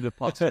it could have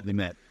possibly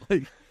meant.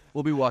 Like,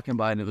 we'll be walking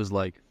by and it was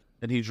like,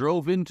 and he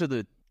drove into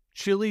the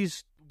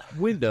Chili's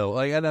window.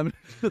 Like, and I'm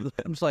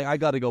just like, I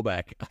got to go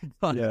back.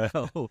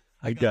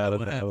 I gotta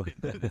know.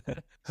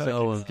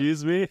 So,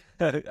 excuse me.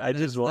 I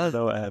just want to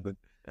know what happened.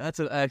 That's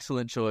an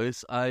excellent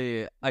choice.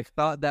 I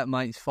thought that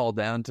might fall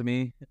down to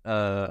me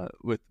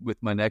with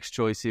my next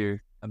choice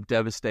here. I'm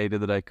devastated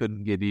that I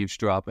couldn't get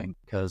eavesdropping,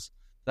 because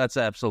that's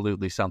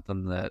absolutely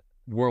something that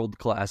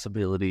world-class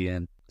ability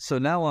in. So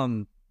now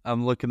I'm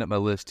looking at my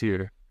list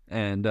here,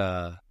 and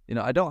you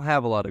know, I don't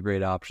have a lot of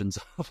great options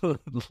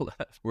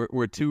left.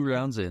 We're 2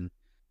 rounds in.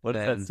 What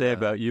does that say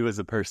about you as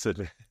a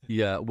person?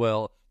 Yeah,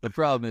 well, the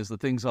problem is the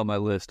things on my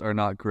list are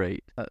not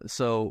great.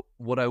 So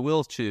what I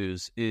will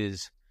choose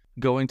is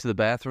going to the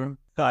bathroom.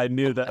 I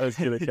knew that was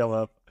going to come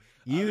up.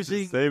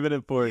 Saving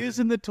it for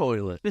using the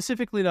toilet.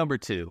 Specifically number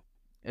 2.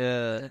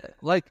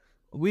 Like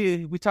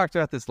we talked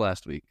about this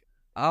last week.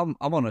 I'm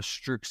on a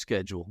strict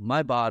schedule.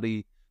 My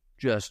body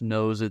just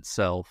knows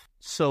itself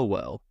so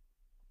well.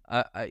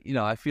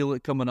 I feel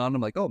it coming on.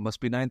 I'm like, oh, it must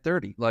be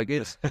 9:30. Like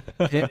it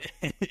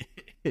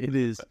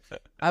is.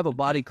 I have a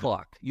body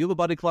clock. You have a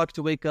body clock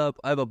to wake up.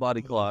 I have a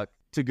body clock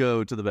to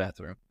go to the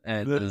bathroom.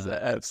 And that is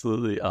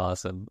absolutely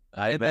awesome.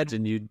 I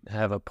imagine you'd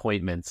have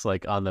appointments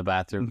like on the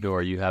bathroom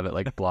door. You have it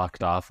like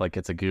blocked off like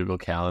it's a Google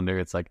Calendar.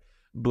 It's like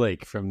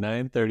Blake from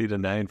 9:30 to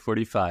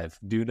 9:45.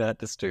 Do not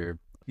disturb.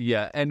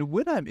 Yeah, and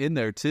when I'm in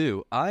there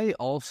too, I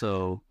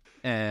also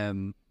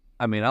am.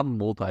 I mean, I'm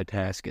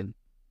multitasking.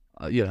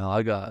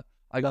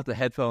 I got the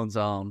headphones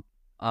on.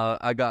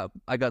 I got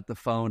the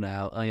phone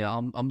out.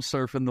 I'm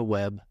surfing the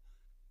web.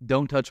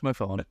 Don't touch my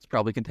phone. It's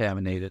probably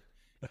contaminated.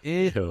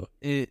 I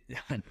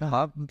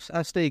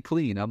stay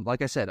clean.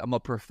 Like I said, I'm a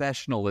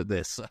professional at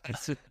this.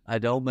 I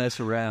don't mess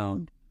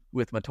around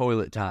with my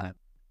toilet time.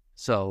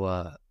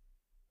 So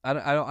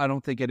I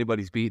don't think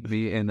anybody's beaten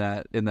me in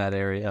that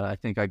area. I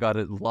think I got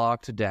it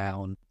locked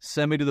down.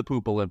 Send me to the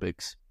poop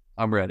Olympics.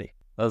 I'm ready.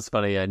 That's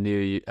funny. I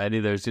knew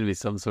there was going to be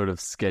some sort of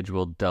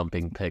scheduled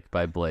dumping pick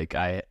by Blake.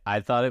 I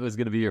thought it was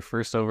going to be your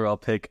first overall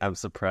pick. I'm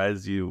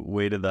surprised you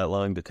waited that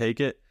long to take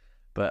it,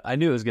 but I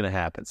knew it was going to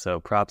happen. So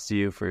props to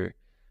you for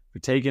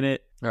taking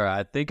it. All right,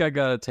 I think I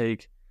got to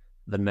take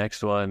the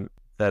next one.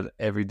 That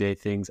everyday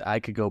things I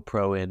could go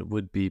pro in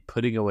would be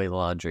putting away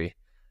laundry.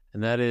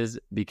 And that is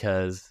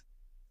because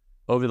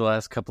over the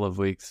last couple of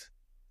weeks,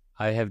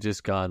 I have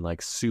just gone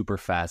like super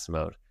fast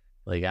mode.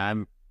 Like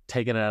I'm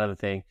taking it out of the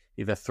thing,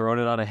 either throwing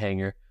it on a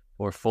hanger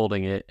or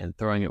folding it and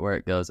throwing it where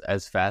it goes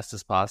as fast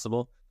as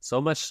possible. So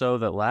much so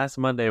that last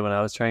Monday when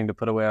I was trying to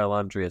put away our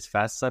laundry as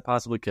fast as I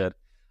possibly could,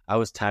 I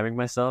was timing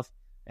myself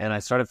and I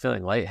started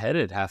feeling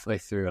lightheaded halfway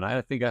through and I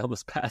think I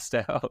almost passed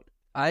out.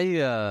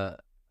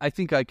 I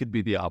think I could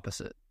be the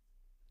opposite.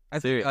 I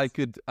think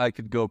I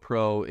could go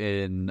pro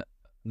in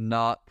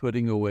not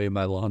putting away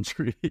my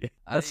laundry.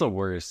 That's the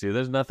worst, dude.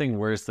 There's nothing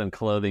worse than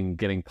clothing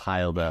getting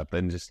piled up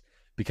and just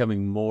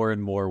becoming more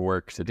and more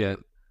work to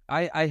do.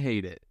 Yeah, I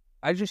hate it.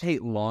 I just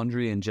hate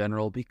laundry in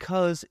general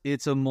because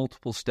it's a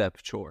multiple step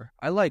chore.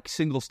 I like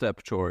single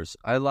step chores.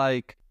 I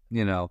like,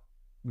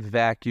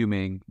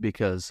 vacuuming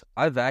because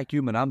I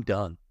vacuum and I'm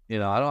done. I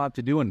don't have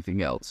to do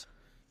anything else.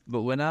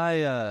 But when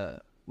I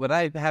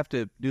have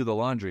to do the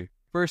laundry,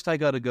 first I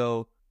got to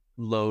go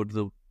load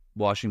the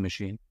washing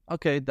machine.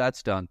 Okay,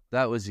 that's done.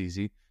 That was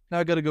easy. Now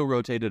I got to go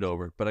rotate it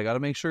over, but I got to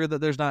make sure that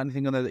there's not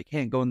anything on there that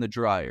can't go in the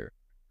dryer.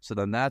 So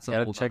then that's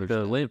a whole check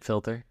the lint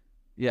filter.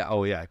 Yeah.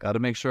 Oh yeah. Got to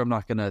make sure I'm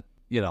not gonna,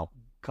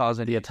 cause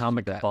any the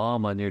atomic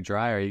bomb on your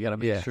dryer. You got to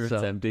make sure it's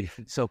empty.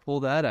 So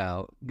pull that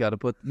out. Got to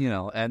put,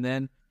 and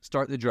then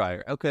start the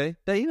dryer. Okay.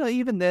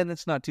 Even then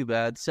it's not too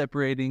bad.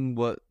 Separating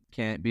what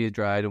can't be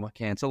dried and what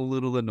can't. It's a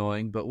little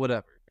annoying, but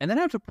whatever. And then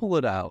I have to pull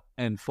it out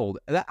and fold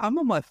it. I'm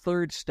on my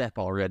third step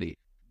already.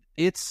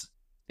 It's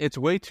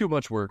way too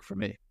much work for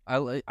me.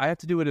 I have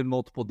to do it in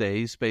multiple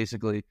days,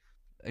 basically,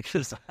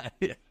 because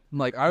I'm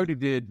like, I already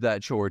did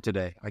that chore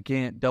today. I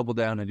can't double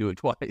down and do it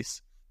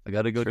twice. I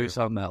got to go do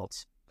something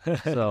else.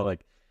 So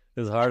like, it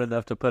was hard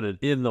enough to put it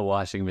in the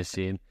washing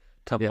machine.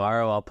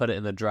 Tomorrow I'll put it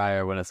in the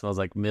dryer when it smells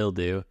like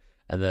mildew,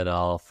 and then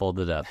I'll fold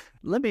it up.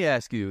 Let me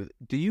ask you,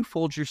 do you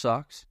fold your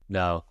socks?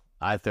 No,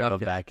 I throw them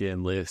back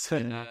in loose,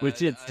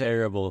 which is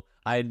terrible.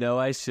 I know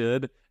I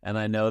should, and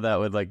I know that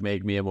would like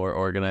make me a more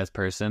organized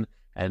person.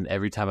 And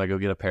every time I go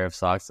get a pair of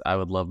socks, I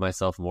would love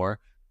myself more,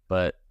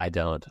 but I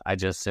don't. I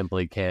just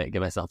simply can't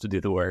get myself to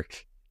do the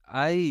work.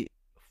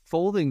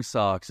 Folding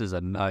socks is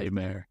a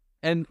nightmare.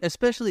 And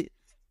especially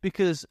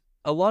because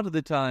a lot of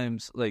the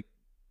times, like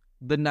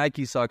the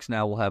Nike socks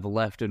now will have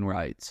left and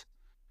rights.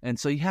 And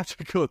so you have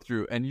to go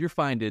through and you're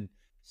finding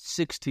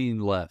 16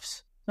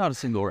 lefts, not a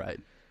single right,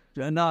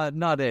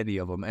 not any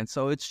of them. And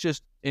so it's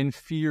just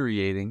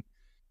infuriating.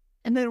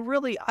 And then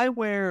really, I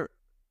wear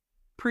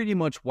pretty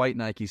much white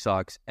Nike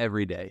socks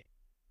every day.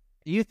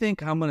 You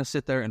think I'm going to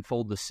sit there and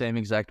fold the same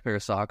exact pair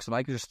of socks and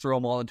I can just throw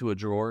them all into a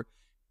drawer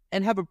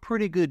and have a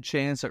pretty good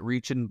chance at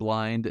reaching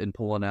blind and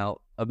pulling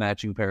out a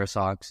matching pair of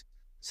socks?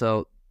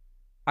 So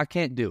I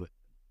can't do it.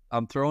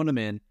 I'm throwing them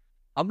in.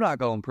 I'm not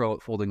going pro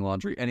at folding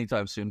laundry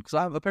anytime soon because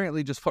I'm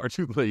apparently just far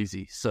too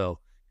lazy. So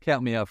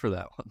count me out for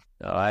that one.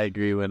 Oh, I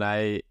agree. When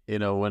I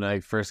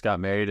first got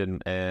married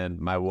and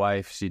my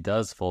wife, she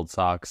does fold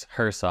socks,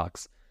 her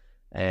socks,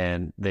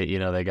 and they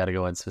got to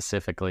go in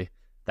specifically.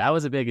 That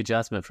was a big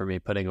adjustment for me,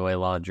 putting away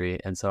laundry.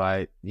 And so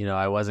I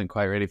wasn't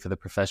quite ready for the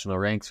professional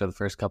ranks for the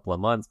first couple of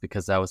months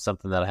because that was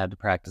something that I had to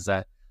practice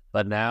at.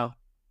 But now,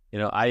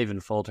 I even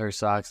fold her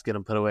socks, get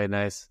them put away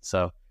nice.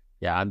 So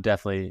yeah,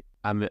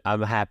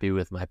 I'm happy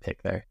with my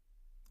pick there.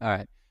 All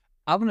right.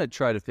 I'm going to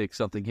try to fix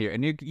something here.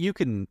 And you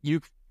can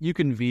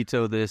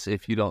veto this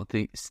if you don't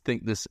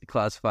think this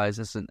classifies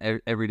as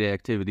an everyday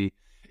activity.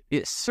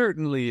 It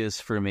certainly is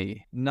for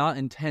me, not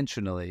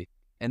intentionally.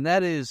 And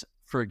that is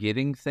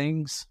forgetting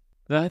things.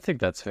 I think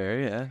that's fair.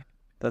 Yeah,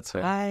 that's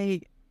fair.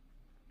 I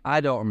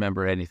don't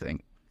remember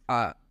anything.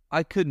 I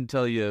couldn't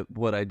tell you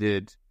what I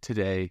did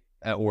today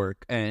at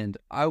work, and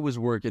I was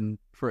working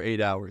for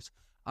 8 hours.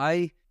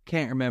 I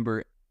can't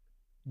remember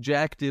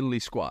jack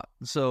diddly squat.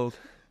 So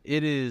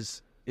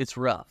It's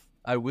rough.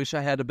 I wish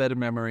I had a better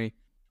memory.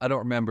 I don't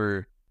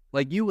remember.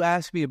 Like, you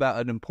asked me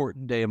about an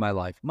important day in my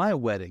life, my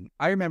wedding.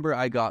 I remember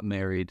I got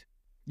married.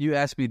 You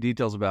asked me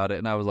details about it,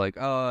 and I was like,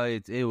 oh,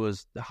 it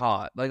was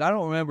hot. Like, I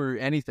don't remember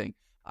anything.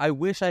 I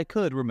wish I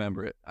could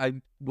remember it.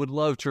 I would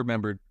love to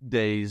remember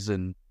days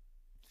and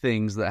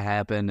things that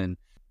happened and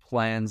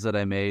plans that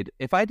I made.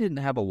 If I didn't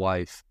have a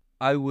wife,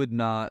 I would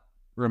not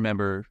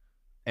remember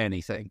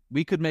anything.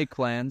 We could make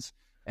plans,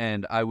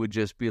 and I would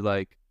just be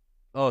like,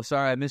 oh,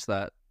 sorry, I missed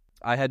that.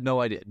 I had no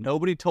idea.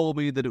 Nobody told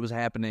me that it was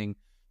happening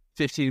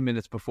 15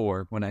 minutes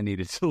before when I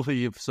needed to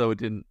leave, so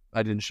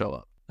I didn't show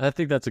up. I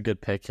think that's a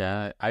good pick,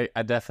 yeah. I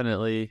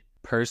definitely,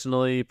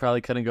 personally,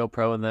 probably couldn't go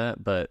pro in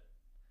that, but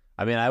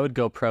I mean, I would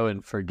go pro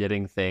in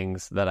forgetting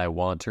things that I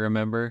want to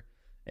remember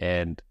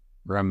and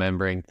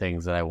remembering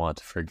things that I want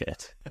to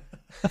forget.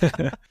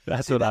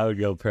 That's what I would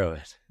go pro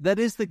at. That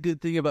is the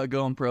good thing about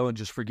going pro and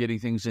just forgetting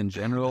things in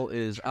general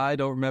is I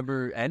don't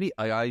remember any,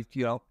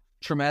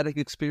 traumatic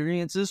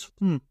experiences.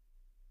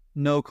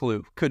 No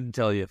clue. Couldn't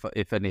tell you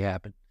if any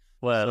happened.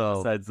 Well,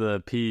 besides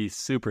the pee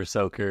super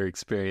soaker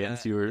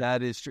experience,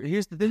 that is true.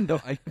 Here's the thing, though.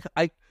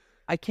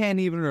 I can't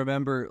even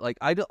remember. Like,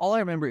 all I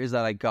remember is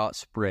that I got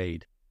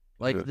sprayed.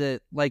 Like the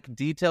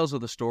details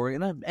of the story,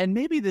 and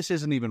maybe this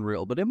isn't even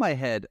real, but in my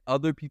head,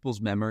 other people's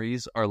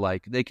memories are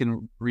like they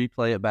can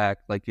replay it back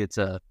like it's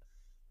a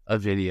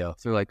video.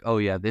 They're like, oh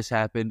yeah, this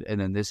happened, and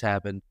then this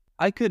happened.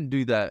 I couldn't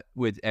do that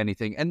with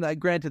anything, and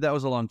granted, that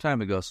was a long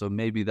time ago, so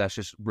maybe that's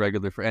just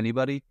regular for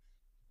anybody.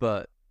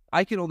 But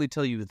I can only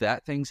tell you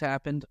that things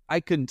happened. I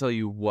couldn't tell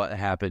you what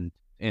happened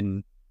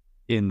in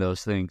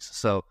those things.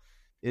 So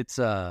it's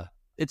a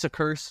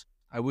curse.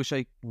 I wish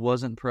I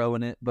wasn't pro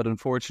in it, but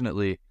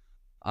unfortunately,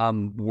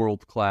 I'm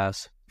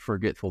world-class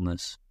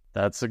forgetfulness.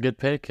 That's a good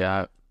pick.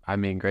 I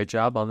mean, great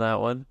job on that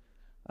one.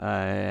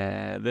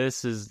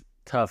 This is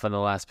tough on the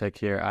last pick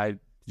here. I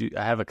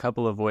have a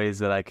couple of ways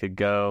that I could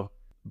go,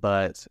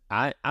 but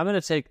I'm going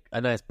to take a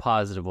nice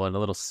positive one, a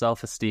little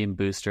self-esteem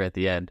booster at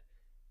the end.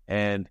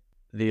 And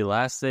the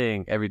last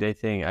thing, everyday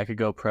thing, I could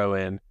go pro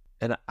in,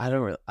 and I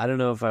don't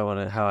know if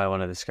how I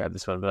want to describe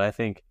this one, but I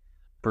think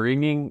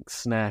bringing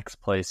snacks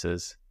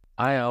places.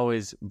 I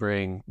always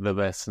bring the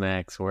best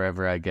snacks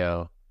wherever I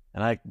go,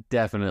 and I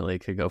definitely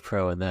could go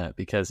pro in that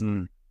because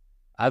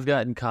I've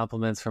gotten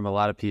compliments from a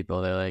lot of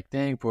people. They're like,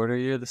 dang, Porter,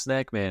 you're the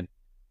snack man.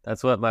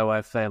 That's what my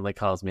wife's family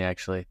calls me,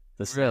 actually,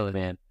 the snack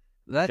man.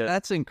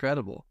 That's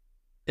incredible.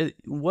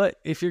 What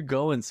if you're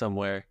going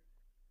somewhere,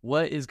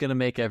 what is going to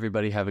make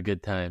everybody have a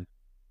good time?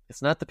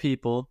 It's not the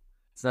people.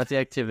 It's not the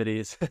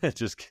activities.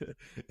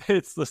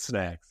 It's the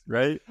snacks,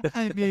 right?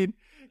 I mean,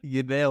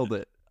 you nailed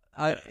it.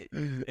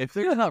 If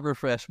they're not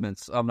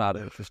refreshments, I'm not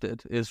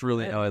interested. It's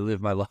really how I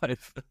live my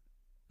life.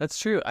 That's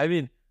true. I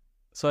mean,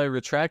 so I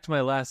retract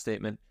my last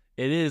statement.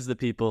 It is the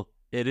people.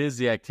 It is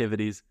the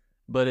activities.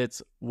 But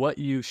it's what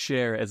you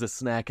share as a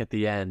snack at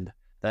the end.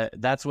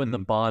 That's when the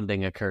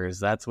bonding occurs.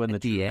 That's when the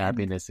true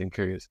happiness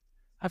occurs.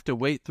 I have to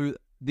wait through.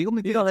 You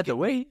don't have to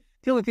wait.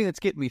 The only thing that's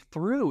getting me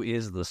through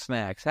is the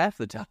snacks half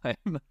the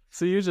time.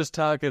 So you're just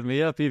talking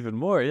me up even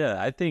more.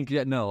 Yeah, I think.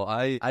 Yeah, no,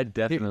 I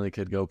definitely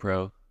could go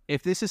pro.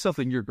 If this is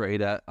something you're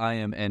great at, I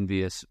am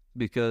envious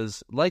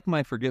because, like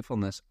my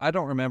forgetfulness, I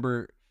don't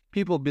remember.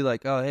 People be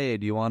like, "Oh, hey,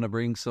 do you want to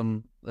bring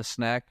a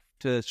snack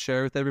to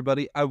share with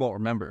everybody?" I won't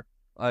remember.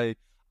 Then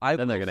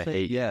they're gonna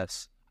hate you.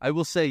 Yes. I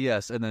will say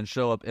yes, and then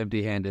show up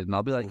empty-handed, and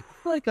I'll be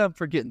like I'm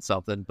forgetting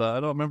something, but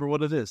I don't remember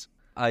what it is.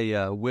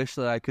 I wish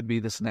that I could be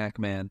the snack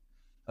man.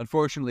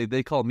 Unfortunately,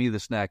 they call me the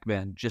snack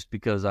man just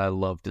because I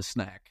love to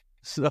snack.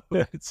 So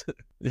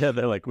they're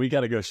like, we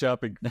got to go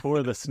shopping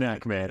for the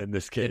snack man in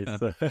this case.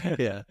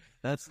 Yeah,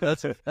 that's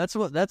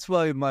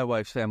why my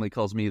wife's family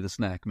calls me the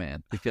snack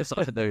man because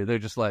they're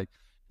just like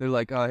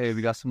oh hey,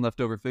 we got some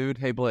leftover food.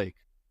 Hey Blake,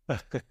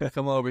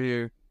 come over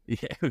here.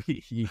 Yeah,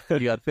 you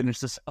got to finish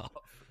this off.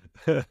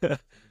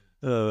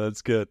 Oh,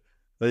 that's good.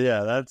 But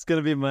yeah, that's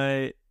gonna be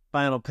my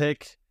final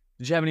pick.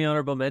 Did you have any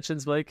honorable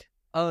mentions, Blake?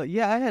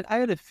 Yeah, I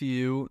had a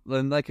few,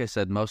 and like I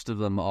said, most of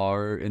them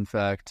are, in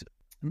fact,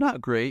 not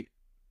great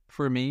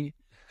for me,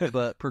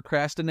 but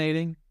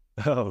procrastinating.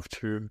 Oh,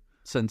 true.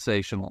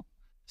 Sensational.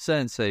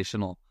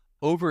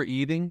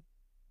 Overeating,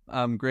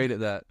 I'm great at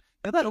that.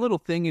 And that little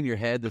thing in your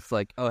head that's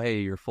like, oh,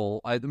 hey, you're full.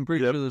 I'm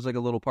pretty sure there's like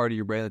a little part of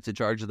your brain that's in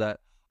charge of that.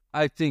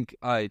 I think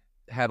I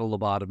had a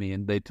lobotomy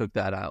and they took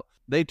that out.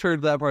 They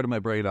turned that part of my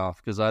brain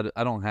off because I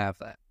don't have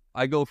that.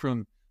 I go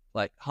from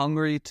like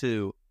hungry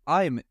to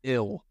I'm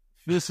ill.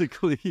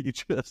 Physically,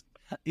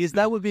 is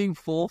that what being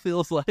full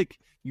feels like?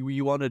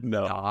 You want to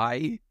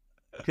die?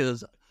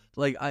 Because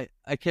like I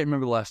can't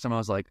remember the last time I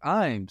was like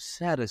I'm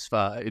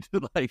satisfied.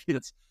 Like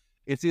it's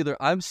either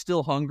I'm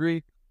still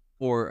hungry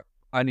or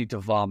I need to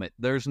vomit.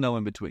 There's no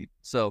in between.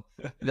 So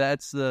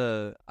that's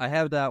I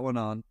have that one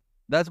on.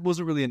 That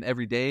wasn't really an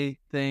everyday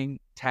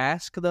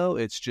task though.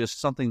 It's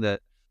just something that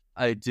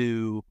I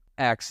do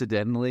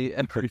accidentally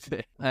every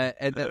day.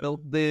 And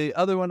the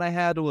other one I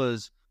had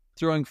was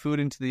throwing food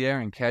into the air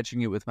and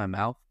catching it with my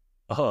mouth.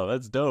 Oh,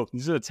 that's dope. You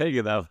should have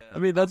taken that. I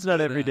mean, that's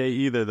not every day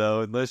either,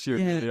 though, unless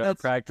you're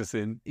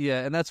practicing.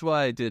 Yeah, and that's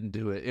why I didn't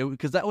do it.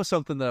 Because that was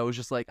something that I was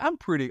just like, I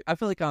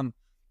feel like I'm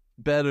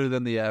better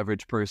than the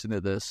average person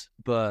at this,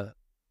 but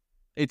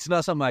it's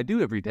not something I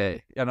do every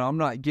day. I'm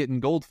not getting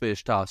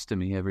goldfish tossed to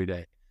me every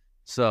day.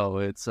 So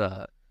it's,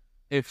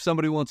 if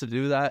somebody wants to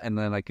do that and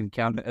then I can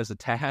count it as a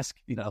task,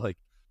 like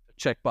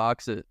check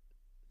box it,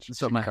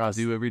 something I have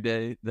to do every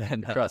day,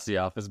 then across the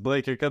office,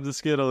 Blake, here comes a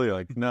Skittle. You're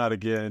like, not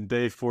again.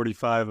 Day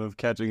 45 of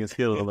catching a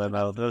Skittle in my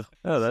mouth.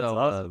 Oh, that's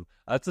awesome.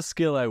 That's a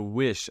skill I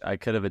wish I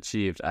could have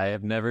achieved. I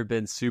have never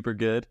been super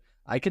good.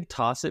 I can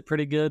toss it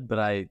pretty good, but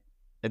I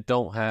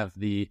don't have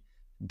the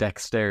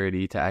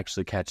dexterity to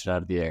actually catch it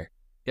out of the air.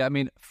 Yeah, I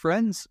mean,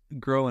 friends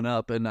growing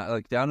up and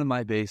like down in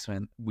my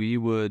basement, we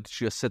would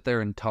just sit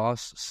there and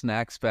toss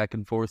snacks back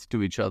and forth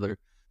to each other.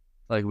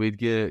 Like we'd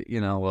get,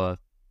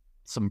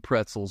 some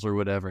pretzels or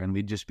whatever, and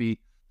we'd just be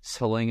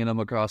slinging them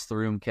across the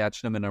room,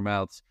 catching them in our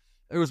mouths.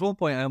 There was one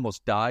point I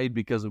almost died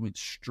because it went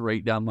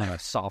straight down my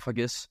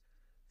esophagus.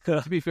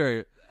 To be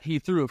fair, he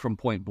threw it from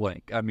point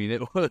blank. I mean,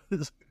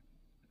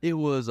 it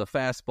was a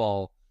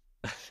fastball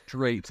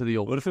straight to the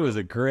old. What if it was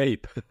a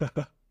grape?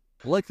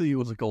 Luckily, it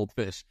was a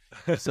goldfish,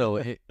 so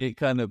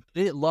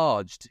it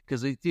lodged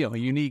because it's a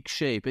unique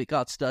shape. It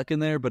got stuck in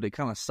there, but it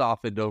kind of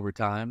softened over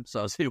time, so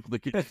I was able to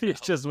get it. You're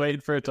just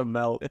waiting for it to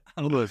melt.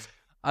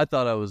 I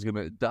thought I was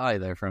gonna die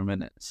there for a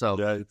minute. So,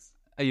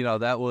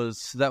 that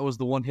was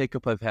the one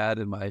hiccup I've had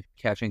in my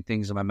catching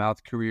things in my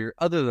mouth career.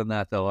 Other than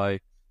that, though,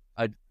 I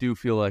do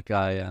feel like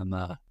I am,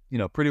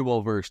 pretty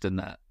well versed in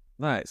that.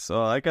 Nice.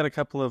 So I got a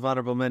couple of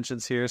honorable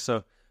mentions here.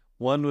 So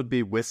one would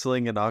be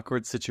whistling in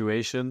awkward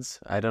situations.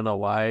 I don't know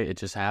why it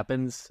just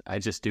happens. I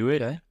just do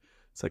it. Okay.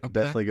 So I could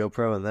definitely go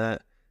pro in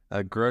that.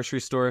 Grocery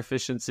store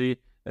efficiency.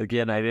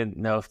 Again, I didn't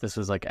know if this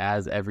was like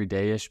as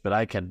everyday-ish, but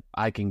I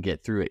can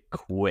get through it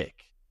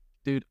quick.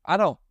 Dude, I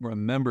don't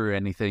remember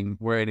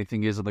where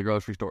anything is in the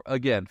grocery store.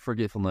 Again,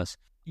 forgetfulness.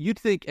 You'd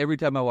think every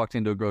time I walked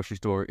into a grocery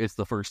store, it's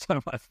the first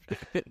time I've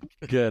been.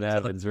 Good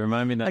heavens.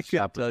 Remind me not to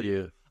shop with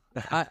you.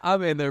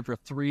 I'm in there for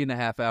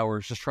 3.5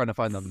 hours just trying to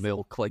find the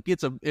milk. Like,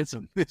 it's a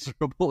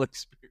miserable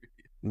experience.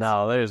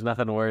 No, there's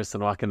nothing worse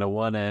than walking to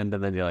one end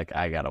and then you're like,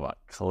 I got to walk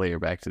clear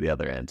back to the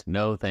other end.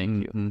 No,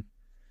 thank you.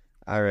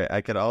 All right.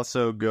 I could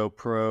also go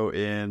pro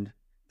in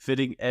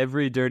fitting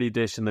every dirty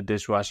dish in the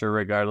dishwasher,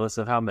 regardless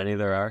of how many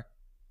there are.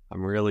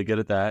 I'm really good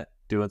at that.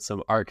 Doing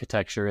some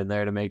architecture in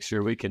there to make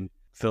sure we can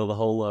fill the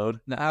whole load.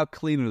 Now, how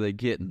clean are they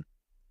getting?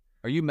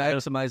 Are you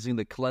maximizing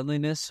the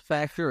cleanliness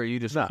factor, or are you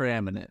just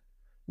cramming it?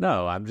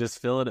 No, I'm just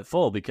filling it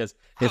full because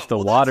if the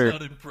water...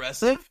 That's not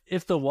impressive.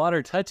 If the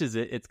water touches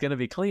it, it's going to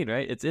be clean,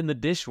 right? It's in the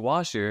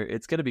dishwasher.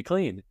 It's going to be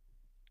clean.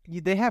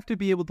 They have to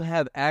be able to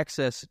have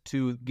access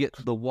to get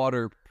the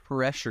water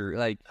pressure.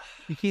 Like,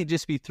 you can't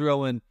just be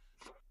throwing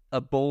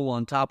a bowl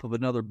on top of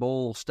another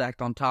bowl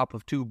stacked on top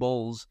of two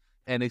bowls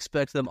and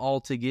expect them all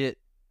to get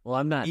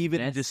I'm not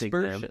even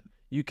dispersion. Them.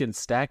 You can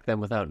stack them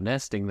without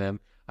nesting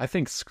them. I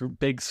think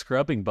big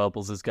scrubbing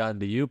bubbles has gotten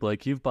to you,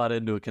 Blake. You've bought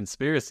into a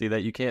conspiracy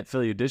that you can't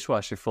fill your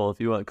dishwasher full if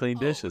you want clean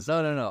dishes.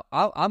 No.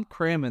 I'm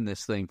cramming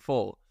this thing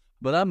full,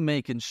 but I'm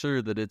making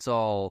sure that it's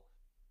all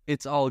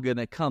going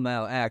to come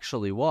out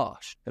actually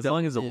washed. As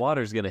long as the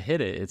water's going to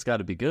hit it, it's got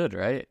to be good,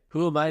 right?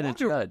 Who am I to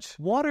judge?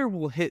 Water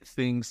will hit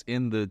things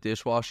in the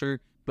dishwasher,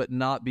 but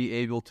not be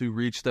able to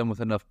reach them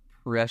with enough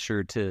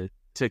pressure to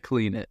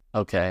clean it.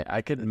 Okay,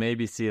 I could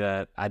maybe see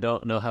that. I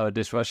don't know how a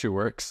dishwasher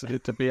works,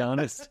 to be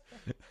honest.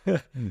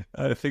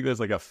 I think there's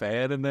like a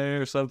fan in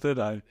there or something.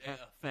 A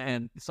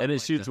fan. And it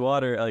shoots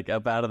water like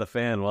up out of the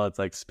fan while it's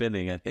like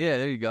spinning. Yeah,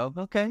 there you go.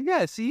 Okay,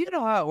 yeah, see, you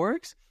know how it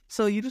works.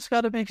 So you just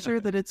got to make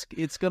sure that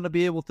it's going to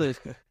be able to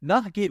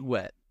not get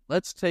wet.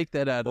 Let's take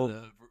that out of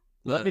the...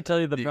 Let me tell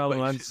you the problem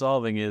I'm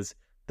solving is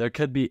there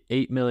could be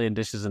 8 million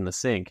dishes in the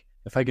sink.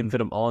 If I can fit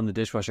them all in the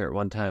dishwasher at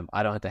one time,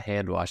 I don't have to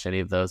hand wash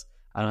any of those.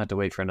 I don't have to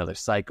wait for another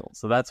cycle.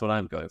 So that's what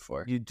I'm going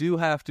for. You do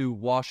have to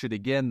wash it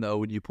again, though,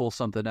 when you pull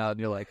something out and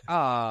you're like,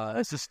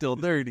 this is still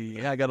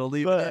dirty. I got to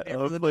leave it.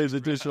 Hopefully the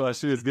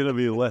dishwasher is going to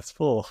be less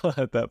full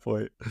at that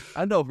point.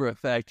 I know for a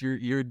fact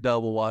you're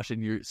double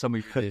washing some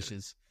of your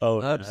dishes.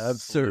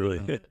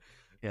 Absolutely.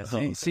 Yeah.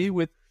 See,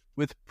 with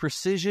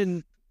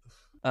precision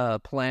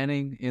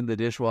planning in the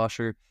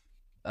dishwasher,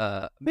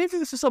 maybe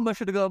this is something I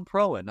should have gone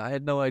pro in. I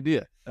had no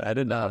idea. I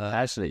didn't know how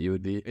passionate you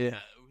would be. Yeah.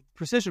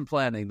 Precision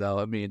planning, though,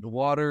 I mean,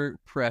 water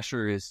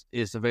pressure is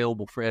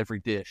available for every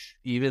dish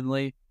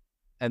evenly,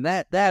 and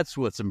that's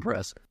what's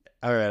impressive.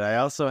 All right, I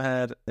also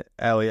had,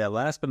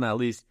 last but not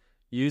least,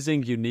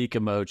 using unique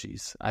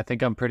emojis. I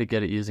think I'm pretty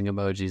good at using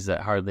emojis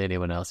that hardly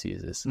anyone else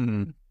uses.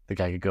 Mm-hmm. I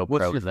think I could go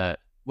pro with that.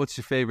 What's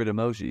your favorite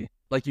emoji?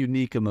 Like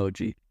unique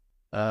emoji?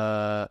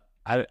 I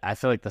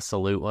feel like the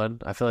salute one.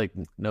 I feel like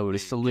nobody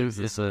gives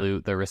the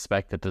salute the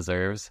respect it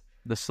deserves.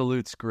 The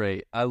salute's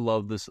great. I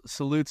love this.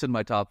 Salute's in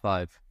my top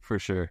 5 for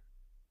sure.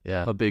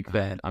 Yeah, a big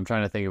fan. I'm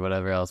trying to think of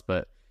whatever else,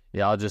 but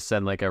yeah, I'll just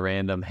send like a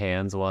random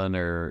hands one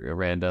or a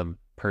random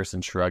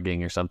person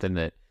shrugging or something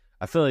that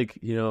I feel like,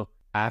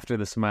 after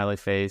the smiley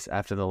face,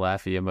 after the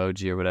laughy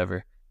emoji or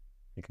whatever,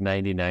 like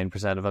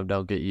 99% of them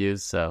don't get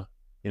used. So,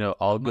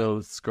 I'll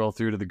go scroll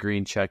through to the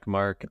green check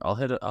mark. I'll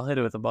hit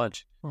it with a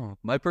bunch.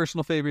 My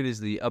personal favorite is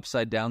the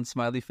upside down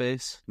smiley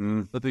face.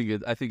 I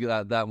think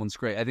that one's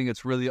great. I think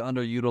it's really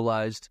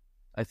underutilized.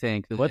 I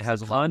think that What's it has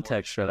the a lot more-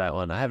 context for that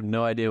one? I have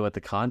no idea what the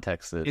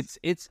context is.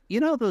 It's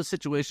those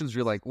situations where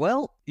you're like,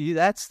 well,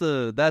 that's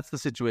the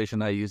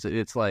situation I use it.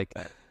 It's like,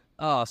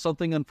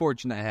 something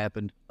unfortunate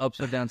happened.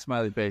 Upside down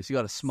smiley face. You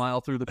got to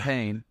smile through the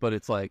pain, but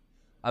it's like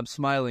I'm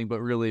smiling, but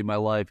really my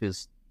life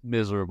is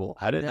miserable.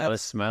 I didn't know I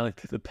was smiling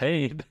through the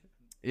pain.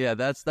 Yeah,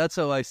 that's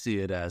how I see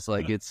it as.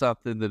 Like it's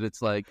something that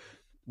it's like,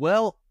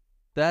 well,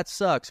 that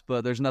sucks,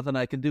 but there's nothing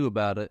I can do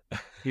about it.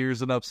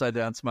 Here's an upside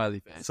down smiley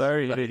face.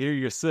 Sorry to hear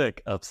you're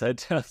sick.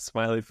 Upside down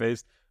smiley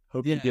face.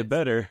 Hope you get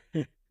better.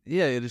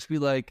 Yeah, you just be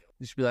like,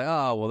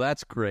 oh, well,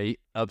 that's great.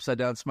 Upside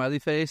down smiley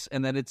face,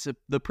 and then it's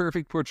the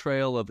perfect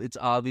portrayal of it's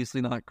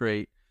obviously not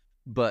great,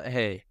 but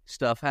hey,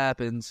 stuff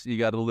happens. You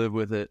got to live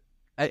with it.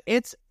 I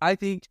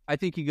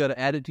think you got to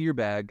add it to your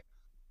bag.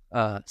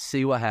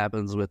 See what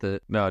happens with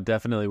it. No,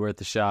 definitely worth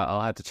the shot.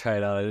 I'll have to try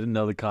it out. I didn't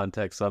know the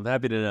context, so I'm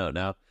happy to know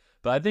now.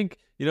 But I think,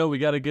 we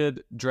got a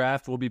good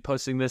draft. We'll be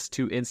posting this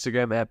to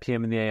Instagram at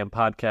PM in the AM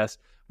podcast.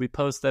 We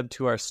post them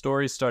to our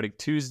stories starting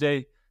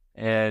Tuesday,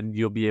 and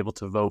you'll be able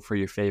to vote for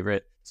your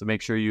favorite. So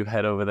make sure you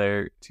head over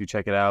there to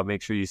check it out.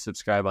 Make sure you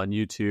subscribe on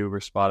YouTube or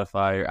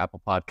Spotify or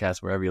Apple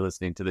Podcasts, wherever you're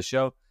listening to the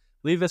show.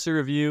 Leave us a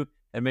review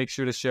and make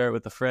sure to share it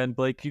with a friend.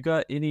 Blake, you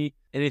got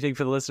anything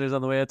for the listeners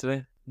on the way out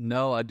today?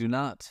 No, I do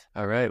not.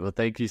 All right. Well,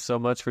 thank you so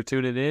much for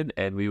tuning in,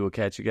 and we will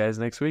catch you guys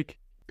next week.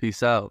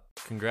 Peace out.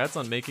 Congrats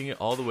on making it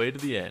all the way to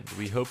the end.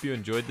 We hope you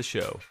enjoyed the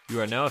show. You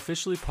are now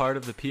officially part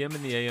of the PM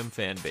in the AM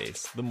fan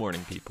base, the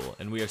morning people,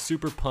 and we are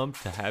super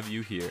pumped to have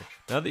you here.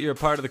 Now that you're a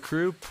part of the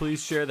crew,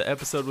 please share the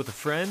episode with a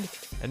friend,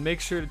 and make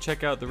sure to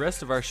check out the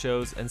rest of our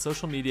shows and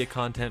social media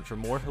content for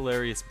more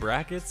hilarious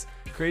brackets,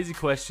 crazy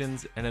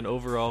questions, and an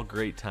overall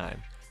great time.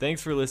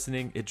 Thanks for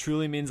listening. It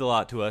truly means a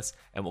lot to us,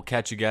 and we'll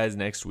catch you guys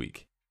next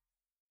week.